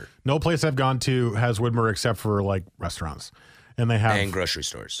has Widmer no place I've gone to has Widmer except for like restaurants, and they have and grocery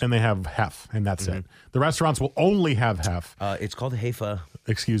stores. and they have Hef, and that's it. The restaurants will only have Hef. It's called Heifa.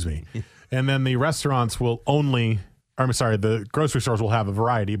 Excuse me, and then the restaurants will only. I'm sorry, the grocery stores will have a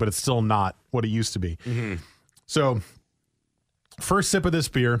variety, but it's still not what it used to be. So, first sip of this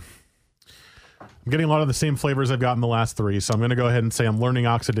beer. I'm getting a lot of the same flavors I've got in the last three, so I'm going to go ahead and say I'm learning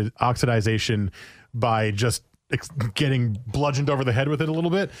oxidization by just getting bludgeoned over the head with it a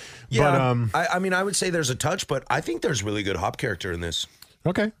little bit. Yeah, But, I mean, I would say there's a touch, but I think there's really good hop character in this.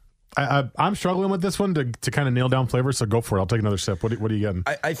 okay. I'm struggling with this one to kind of nail down flavors, so go for it. I'll take another sip. What are you getting?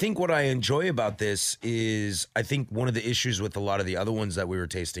 I think what I enjoy about this is I think one of the issues with a lot of the other ones that we were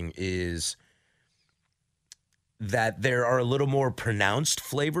tasting is that there are a little more pronounced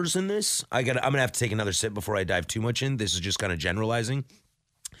flavors in this. I'm gonna have to take another sip before I dive too much in. This is just kind of generalizing.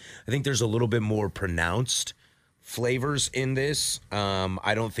 I think there's a little bit more pronounced flavors in this.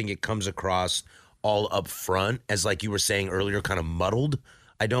 I don't think it comes across all up front as, like you were saying earlier, kind of muddled.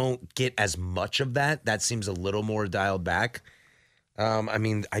 I don't get as much of that. That seems a little more dialed back. I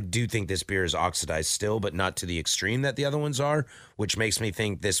mean, I do think this beer is oxidized still, but not to the extreme that the other ones are, which makes me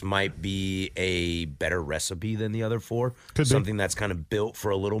think this might be a better recipe than the other four. Could be. Something that's kind of built for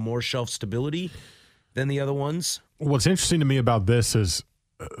a little more shelf stability than the other ones. What's interesting to me about this is,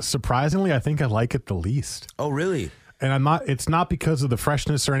 surprisingly, I think I like it the least. Oh, really? And it's not because of the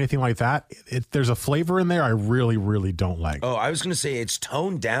freshness or anything like that. There's a flavor in there I really, really don't like. Oh, I was going to say it's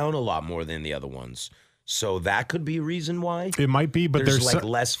toned down a lot more than the other ones. So that could be a reason why. It might be, but there's there's like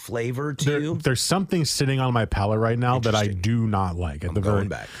less flavor to you. there's something sitting on my palate right now that I do not like. At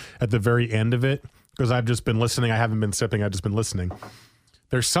the very end of it, because I've just been listening. I haven't been sipping. I've just been listening.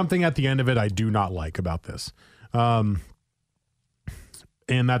 There's something at the end of it I do not like about this. And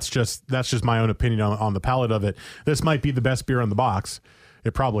that's just my own opinion on the palate of it. This might be the best beer in the box.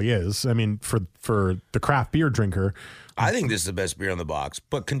 It probably is. I mean, for the craft beer drinker. I think this is the best beer in the box,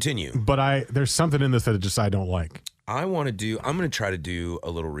 but continue. But there's something in this that I don't like. I'm going to try to do a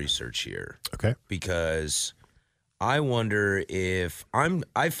little research here. Okay. Because I wonder if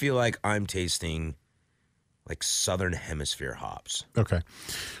I feel like I'm tasting like Southern Hemisphere hops. Okay.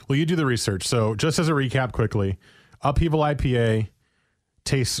 Well, you do the research. So just as a recap quickly, Upheaval IPA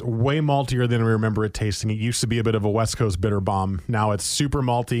tastes way maltier than we remember it tasting. It used to be a bit of a West Coast bitter bomb. Now it's super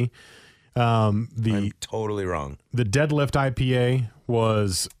malty. I'm totally wrong. The Deadlift IPA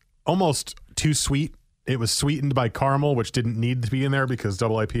was almost too sweet. It was sweetened by caramel, which didn't need to be in there because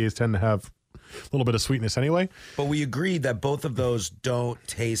double IPAs tend to have a little bit of sweetness anyway. But we agreed that both of those don't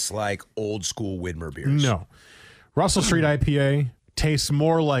taste like old school Widmer beers. No. Russell Street IPA tastes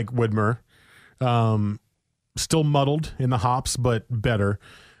more like Widmer. Still muddled in the hops, but better.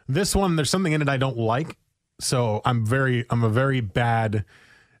 This one, there's something in it I don't like. So I'm a very bad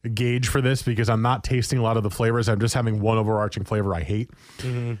gauge for this because I'm not tasting a lot of the flavors. I'm just having one overarching flavor I hate.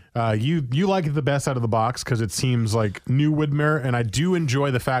 You like it the best out of the box because it seems like new Widmer, and I do enjoy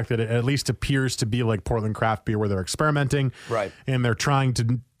the fact that it at least appears to be like Portland craft beer where they're experimenting, Right. And they're trying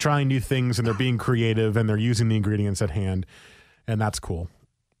new things, and they're being creative, and they're using the ingredients at hand, and that's cool.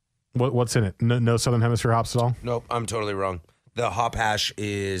 What's in it? No Southern Hemisphere hops at all? Nope, I'm totally wrong. The hop hash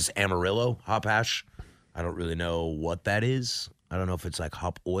is Amarillo hop hash. I don't really know what that is. I don't know if it's like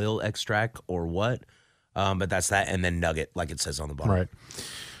hop oil extract or what, but that's that. And then nugget, like it says on the bottom. Right.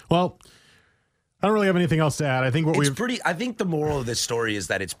 Well, I don't really have anything else to add. I think I think the moral of this story is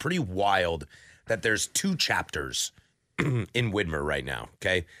that it's pretty wild that there's 2 chapters in Widmer right now.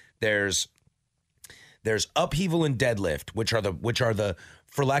 Okay, there's Upheaval and Deadlift, which are the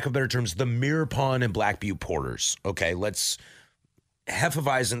for lack of better terms, the Mirror Pond and Black Butte porters. Okay,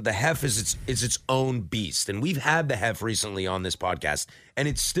 Hefeweizen, the Hef is its own beast, and we've had the Hef recently on this podcast, and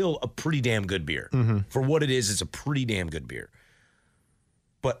it's still a pretty damn good beer. For what it is, it's a pretty damn good beer.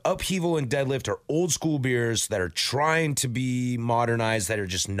 But Upheaval and Deadlift are old school beers that are trying to be modernized that are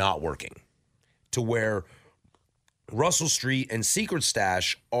just not working. To where Russell Street and Secret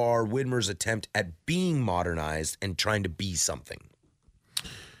Stash are Widmer's attempt at being modernized and trying to be something.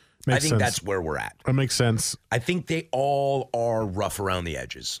 I think that's where we're at. That makes sense. I think they all are rough around the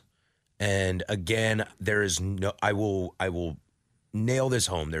edges. And again, there is no, I will nail this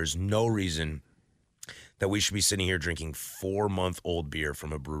home. There's no reason that we should be sitting here drinking 4-month-old beer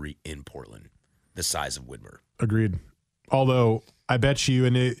from a brewery in Portland, the size of Widmer. Agreed. Although I bet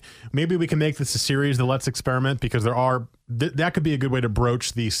you, maybe we can make this a series, the Let's Experiment, because that could be a good way to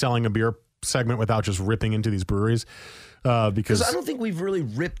broach the selling a beer segment without just ripping into these breweries. Because I don't think we've really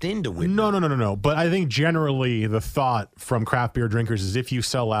ripped into Widmer. No. But I think generally the thought from craft beer drinkers is if you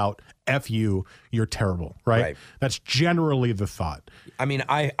sell out, F you, you're terrible, right? That's generally the thought. I mean,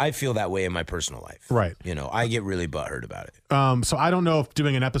 I feel that way in my personal life. Right. I get really butthurt about it. So I don't know if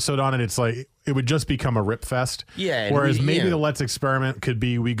doing an episode on it, it's like, it would just become a rip fest. Yeah. Whereas maybe the Let's Experiment could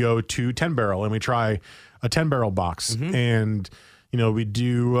be, we go to 10 Barrel and we try a 10 Barrel box and... we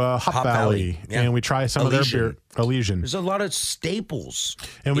do Hop Valley, and we try some of their beer, Elysian. There's a lot of staples.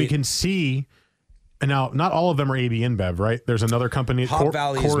 And we can see, and now not all of them are AB InBev, right? There's another company. Hop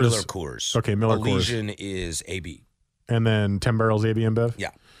Valley is Miller Coors. Okay, Miller Coors. Elysian is AB. And then 10 Barrels AB InBev? Yeah.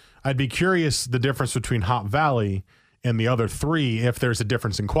 I'd be curious the difference between Hop Valley and the other 3, if there's a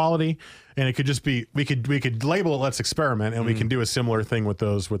difference in quality. And it could just be, we could label it Let's Experiment, and we can do a similar thing with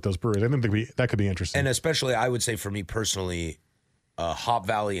those breweries. I think that could be interesting. And especially, I would say for me personally, Hop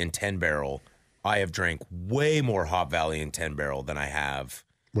Valley and 10 Barrel, I have drank way more Hop Valley and 10 Barrel than I have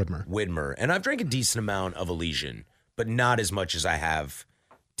Widmer. And I've drank a decent amount of Elysian, but not as much as I have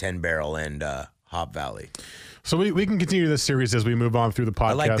 10 Barrel and Hop Valley. So we can continue this series as we move on through the podcast.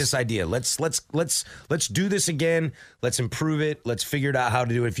 I like this idea. Let's do this again. Let's improve it. Let's figure out how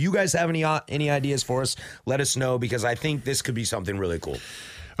to do it. If you guys have any ideas for us, let us know, because I think this could be something really cool.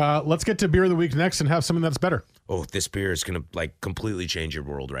 Let's get to Beer of the Week next and have something that's better. Oh, this beer is going to completely change your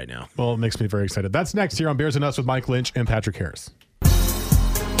world right now. Well, it makes me very excited. That's next here on Beers and Us with Mike Lynch and Patrick Harris.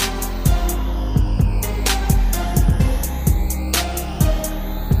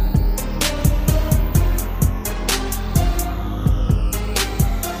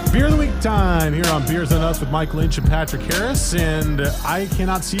 Beer of the Week time here on Beers and Us with Mike Lynch and Patrick Harris, and I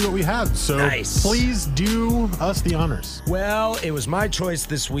cannot see what we have, so Please do us the honors. Well, it was my choice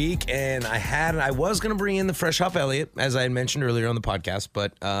this week, and I was going to bring in the Fresh Hop Elliott, as I had mentioned earlier on the podcast,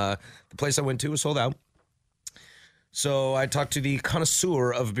 but the place I went to was sold out. So I talked to the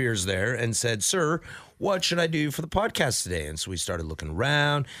connoisseur of beers there and said, "Sir, what should I do for the podcast today?" And so we started looking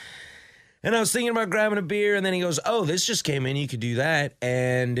around. And I was thinking about grabbing a beer, and then he goes, "Oh, this just came in. You could do that."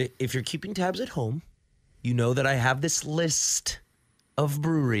 And if you're keeping tabs at home, you know that I have this list of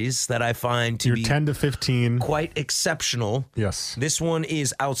breweries that I find to be 10 to 15 quite exceptional. Yes. This one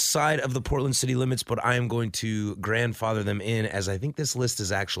is outside of the Portland city limits, but I am going to grandfather them in, as I think this list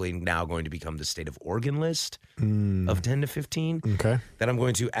is actually now going to become the state of Oregon list of 10 to 15. Okay. That I'm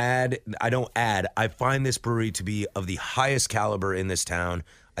going to add. I find this brewery to be of the highest caliber in this town.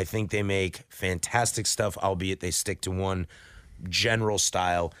 I think they make fantastic stuff, albeit they stick to one general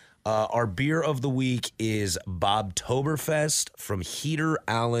style. Our beer of the week is Bobtoberfest from Heater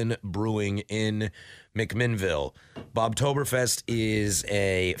Allen Brewing in McMinnville. Bobtoberfest is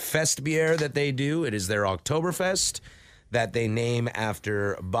a fest beer that they do. It is their Oktoberfest that they name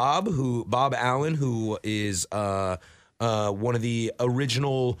after Bob Allen, who is a one of the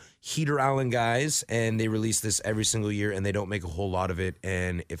original Heater Allen guys, and they release this every single year, and they don't make a whole lot of it.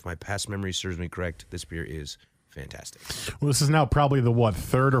 And if my past memory serves me correct, this beer is fantastic. Well, this is now probably the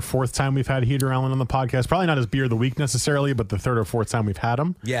third or fourth time we've had Heater Allen on the podcast. Probably not his beer of the week necessarily, but the third or fourth time we've had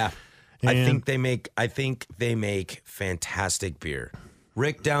him. Yeah, I think they make fantastic beer.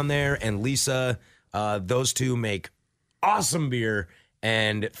 Rick down there and Lisa, those two make awesome beer.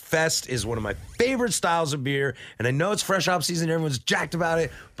 And Fest is one of my favorite styles of beer. And I know it's fresh hop season. Everyone's jacked about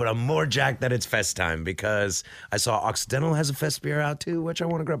it. But I'm more jacked that it's Fest time because I saw Occidental has a Fest beer out too, which I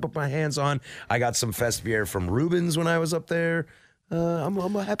want to grab up my hands on. I got some Fest beer from Rubens when I was up there. I'm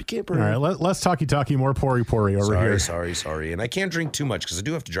a happy camper. All right, less talky, more pourry over here. Sorry. And I can't drink too much because I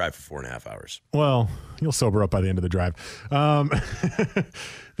do have to drive for 4.5 hours. Well, you'll sober up by the end of the drive. The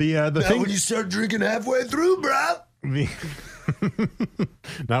thing when you start drinking halfway through, bro.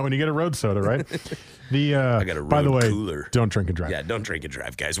 Not when you get a road soda, right? I got a road by the way, cooler. Don't drink and drive. Yeah, don't drink and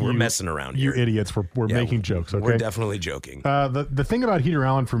drive, guys. We're messing around here. You idiots. We're making jokes, okay? We're definitely joking. The thing about Heater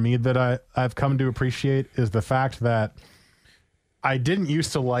Allen for me that I've come to appreciate is the fact that I didn't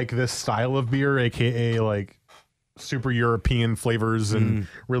used to like this style of beer, aka like super European flavors and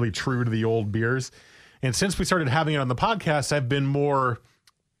really true to the old beers. And since we started having it on the podcast, I've been more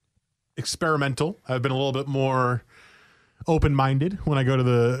experimental. I've been a little bit more open-minded when I go to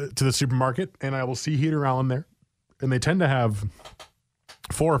the supermarket, and I will see Heater Allen there. And they tend to have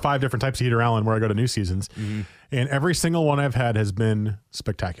 4 or 5 different types of Heater Allen where I go to New Seasons. And every single one I've had has been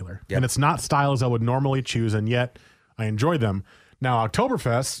spectacular. Yep. And it's not styles I would normally choose, and yet I enjoy them. Now,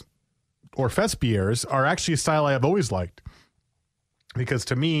 Oktoberfest or Fest beers are actually a style I have always liked. Because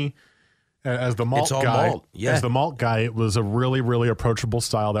to me, as the malt guy, it was a really, really approachable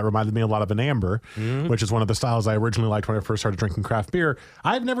style that reminded me a lot of an amber, which is one of the styles I originally liked when I first started drinking craft beer.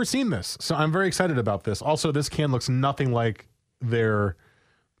 I've never seen this, so I'm very excited about this. Also, this can looks nothing like it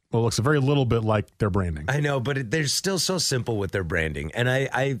looks a very little bit like their branding. I know, but they're still so simple with their branding. And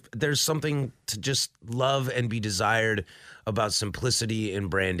I there's something to just love and be desired about simplicity in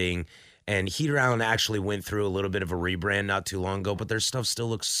branding. And Heater Allen actually went through a little bit of a rebrand not too long ago, but their stuff still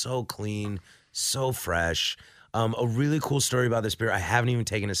looks so clean, so fresh. A really cool story about this beer. I haven't even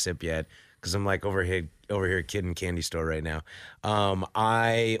taken a sip yet because I'm like over here kidding candy store right now.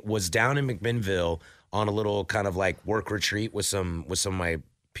 I was down in McMinnville on a little kind of like work retreat with some of my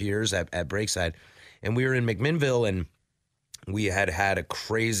peers at Breakside, and we were in McMinnville, and we had a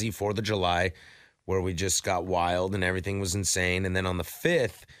crazy 4th of July where we just got wild and everything was insane. And then on the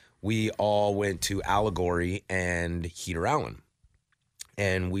 5th, we all went to Allegory and Heater Allen.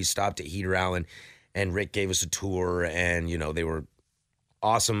 And we stopped at Heater Allen, and Rick gave us a tour, and, you know, they were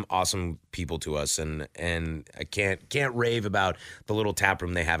awesome people to us. And I can't rave about the little tap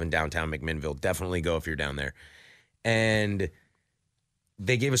room they have in downtown McMinnville. Definitely go if you're down there. And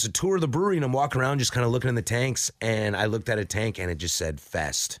they gave us a tour of the brewery, and I'm walking around just kind of looking in the tanks, and I looked at a tank, and it just said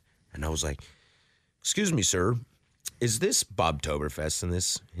Fest. And I was like, "Excuse me, sir, is this Bobtoberfest in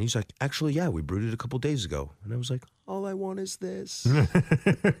this?" And he's like, "Actually, yeah, we brewed it a couple days ago." And I was like, "All I want is this."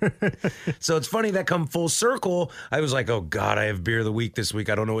 So it's funny that come full circle. I was like, "Oh God, I have beer of the week this week.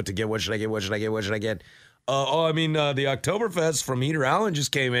 I don't know what to get. What should I get? What should I get? What should I get?" The Oktoberfest from Heater Allen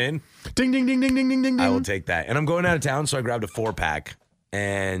just came in. Ding, ding, ding, ding, ding, ding, ding. I will take that. And I'm going out of town, so I grabbed a 4-pack.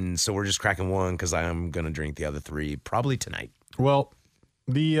 And so we're just cracking one because I'm going to drink the other 3 probably tonight. Well,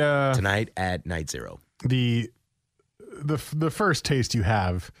 tonight at Night Zero. The first taste you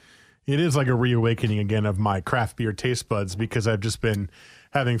have, it is like a reawakening again of my craft beer taste buds because I've just been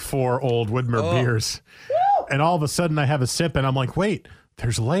having 4 old Widmer beers. Woo! And all of a sudden I have a sip and I'm like, wait,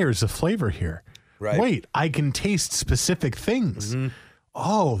 there's layers of flavor here. Right. Wait, I can taste specific things. Mm-hmm.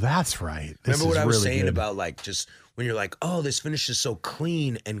 Oh, that's right. Remember what I was saying about like just when you're like, oh, this finish is so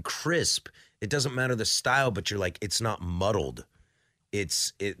clean and crisp. It doesn't matter the style, but you're like, it's not muddled.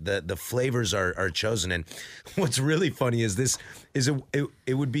 The flavors are chosen. And what's really funny is it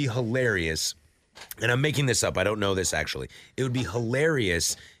would be hilarious. And I'm making this up. I don't know this actually. It would be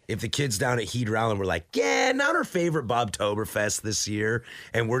hilarious if the kids down at Heater Allen were like, yeah, not our favorite Bobtoberfest this year.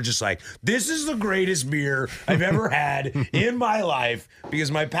 And we're just like, this is the greatest beer I've ever had in my life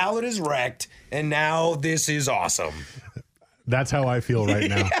because my palate is wrecked. And now this is awesome. That's how I feel right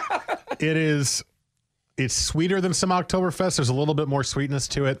now. Yeah. It's sweeter than some Oktoberfest. There's a little bit more sweetness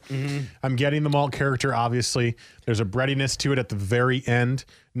to it. Mm-hmm. I'm getting the malt character, obviously. There's a breadiness to it at the very end.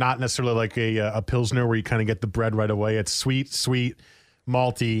 Not necessarily like a Pilsner where you kind of get the bread right away. It's sweet,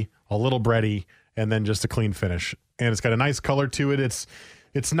 malty, a little bready, and then just a clean finish. And it's got a nice color to it.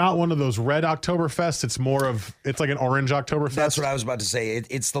 It's not one of those red Oktoberfest. It's like an orange Oktoberfest. That's what I was about to say.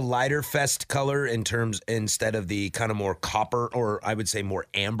 It's the lighter fest color instead of the kind of more copper, or I would say more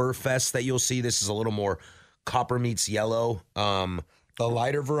amber fest that you'll see. This is a little more copper meets yellow. The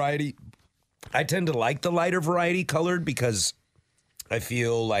lighter variety, I tend to like the lighter variety colored because I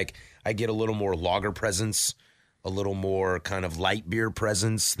feel like I get a little more lager presence, a little more kind of light beer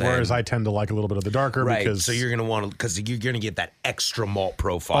presence. Whereas I tend to like a little bit of the darker. Right, because so you're going to want to, because you're going to get that extra malt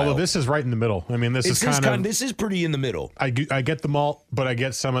profile. Although this is right in the middle. I mean, this is pretty in the middle. I get the malt, but I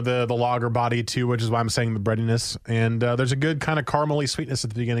get some of the lager body too, which is why I'm saying the breadiness. And there's a good kind of caramely sweetness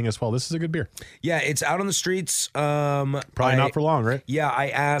at the beginning as well. This is a good beer. Yeah, it's out on the streets. Probably not for long, right? Yeah, I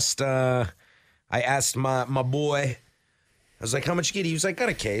asked my boy. I was like, how much you get? He was like, got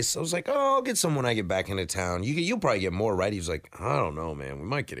a case. I was like, oh, I'll get some when I get back into town. You'll probably get more, right? He was like, I don't know, man. We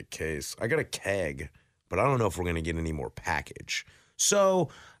might get a case. I got a keg, but I don't know if we're going to get any more package. So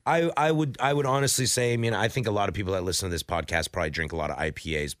I would honestly say, I mean, I think a lot of people that listen to this podcast probably drink a lot of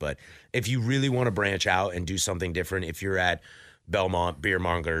IPAs, but if you really want to branch out and do something different, if you're at Belmont,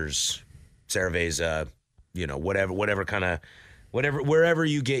 Beermongers, Cerveza, whatever kind of, wherever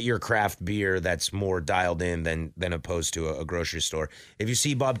you get your craft beer that's more dialed in than opposed to a grocery store. If you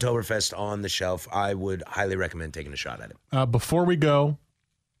see Bobtoberfest on the shelf, I would highly recommend taking a shot at it. Before we go,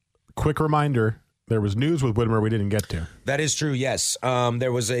 quick reminder, there was news with Widmer we didn't get to. That is true, yes.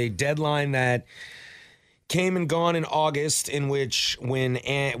 There was a deadline that came and gone in August in which when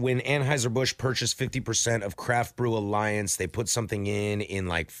Anheuser-Busch purchased 50% of Craft Brew Alliance, they put something in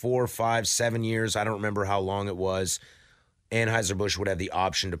like 4, 5, 7 years. I don't remember how long it was. Anheuser-Busch would have the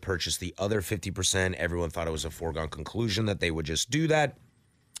option to purchase the other 50%. Everyone thought it was a foregone conclusion that they would just do that.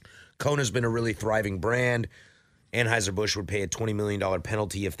 Kona's been a really thriving brand. Anheuser-Busch would pay a $20 million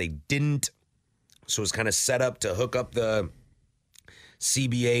penalty if they didn't. So it was kind of set up to hook up the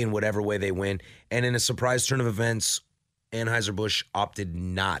CBA in whatever way they win. And in a surprise turn of events, Anheuser-Busch opted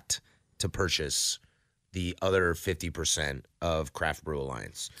not to purchase the other 50% of Craft Brew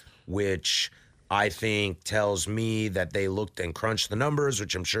Alliance, which I think tells me that they looked and crunched the numbers,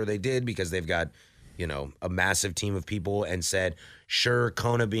 which I'm sure they did because they've got, a massive team of people, and said, sure,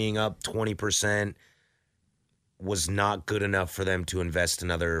 Kona being up 20% was not good enough for them to invest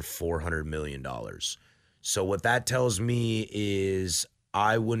another $400 million. So what that tells me is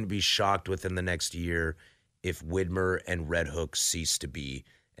I wouldn't be shocked within the next year if Widmer and Red Hook cease to be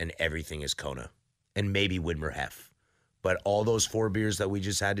and everything is Kona and maybe Widmer Hef. But all those 4 beers that we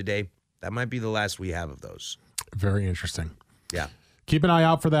just had today, that might be the last we have of those. Very interesting. Yeah. Keep an eye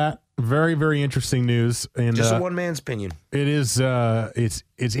out for that. Very, very interesting news. And just a one man's opinion. It is.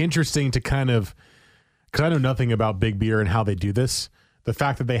 It's interesting to kind of, because I know nothing about big beer and how they do this. The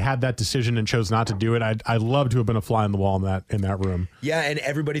fact that they had that decision and chose not to do it, I'd love to have been a fly on the wall in that room. Yeah, and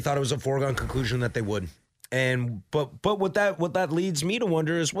everybody thought it was a foregone conclusion that they would. And but what that leads me to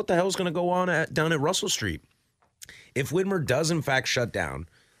wonder is what the hell is going to go on down at Russell Street if Widmer does in fact shut down.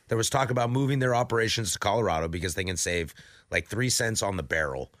 There was talk about moving their operations to Colorado because they can save like 3 cents on the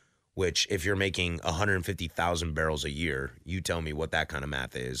barrel, which if you're making 150,000 barrels a year, you tell me what that kind of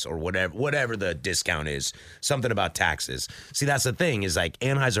math is, or whatever the discount is, something about taxes. See, that's the thing is like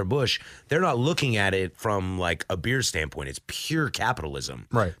Anheuser-Busch, they're not looking at it from like a beer standpoint. It's pure capitalism.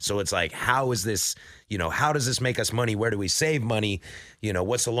 Right. So it's like, how is this, how does this make us money? Where do we save money?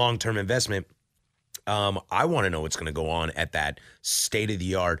 What's the long-term investment? I want to know what's going to go on at that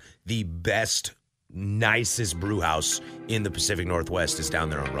state-of-the-art, the best, nicest brew house in the Pacific Northwest is down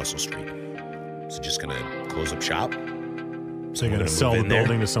there on Russell Street. So just going to close up shop. So you're going to sell the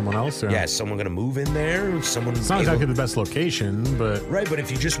building to someone else? Yeah, someone going to move in there. It's not exactly the best location, but... Right, but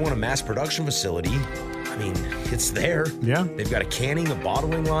if you just want a mass production facility, I mean, it's there. Yeah. They've got a canning, a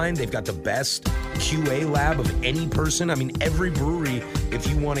bottling line. They've got the best QA lab of any person. I mean, every brewery, if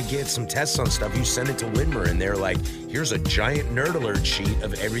you want to get some tests on stuff, you send it to Widmer, and they're like, here's a giant nerd alert sheet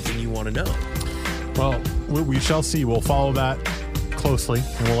of everything you want to know. Well, we shall see. We'll follow that closely,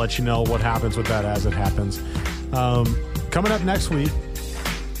 and we'll let you know what happens with that as it happens. Coming up next week,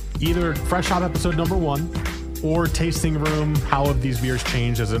 either Fresh Hop episode number 1 or Tasting Room, how have these beers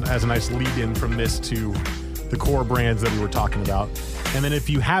changed as a nice lead-in from this to the core brands that we were talking about. And then if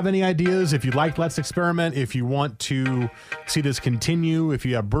you have any ideas, if you'd like Let's Experiment, if you want to see this continue, if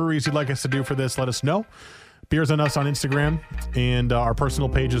you have breweries you'd like us to do for this, let us know. Beers on Us on Instagram, and our personal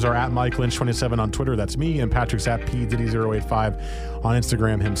pages are at Mike Lynch27 on Twitter. That's me, and Patrick's at PDiddy085 on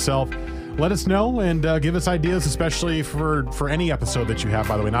Instagram himself. Let us know and give us ideas, especially for any episode that you have,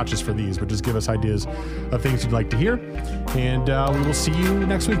 by the way, not just for these, but just give us ideas of things you'd like to hear. And we will see you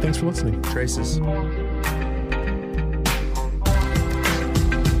next week. Thanks for listening. Traces.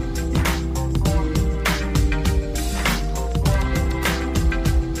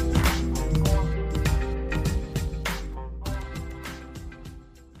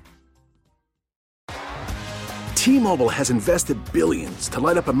 T-Mobile has invested billions to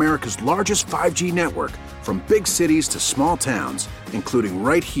light up America's largest 5G network, from big cities to small towns, including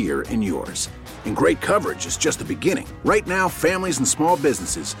right here in yours. And great coverage is just the beginning. Right now, families and small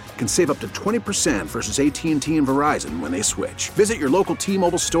businesses can save up to 20% versus AT&T and Verizon when they switch. Visit your local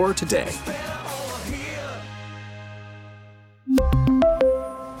T-Mobile store today.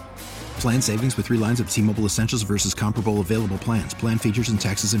 Plan savings with 3 lines of T-Mobile Essentials versus comparable available plans. Plan features and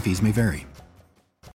taxes and fees may vary.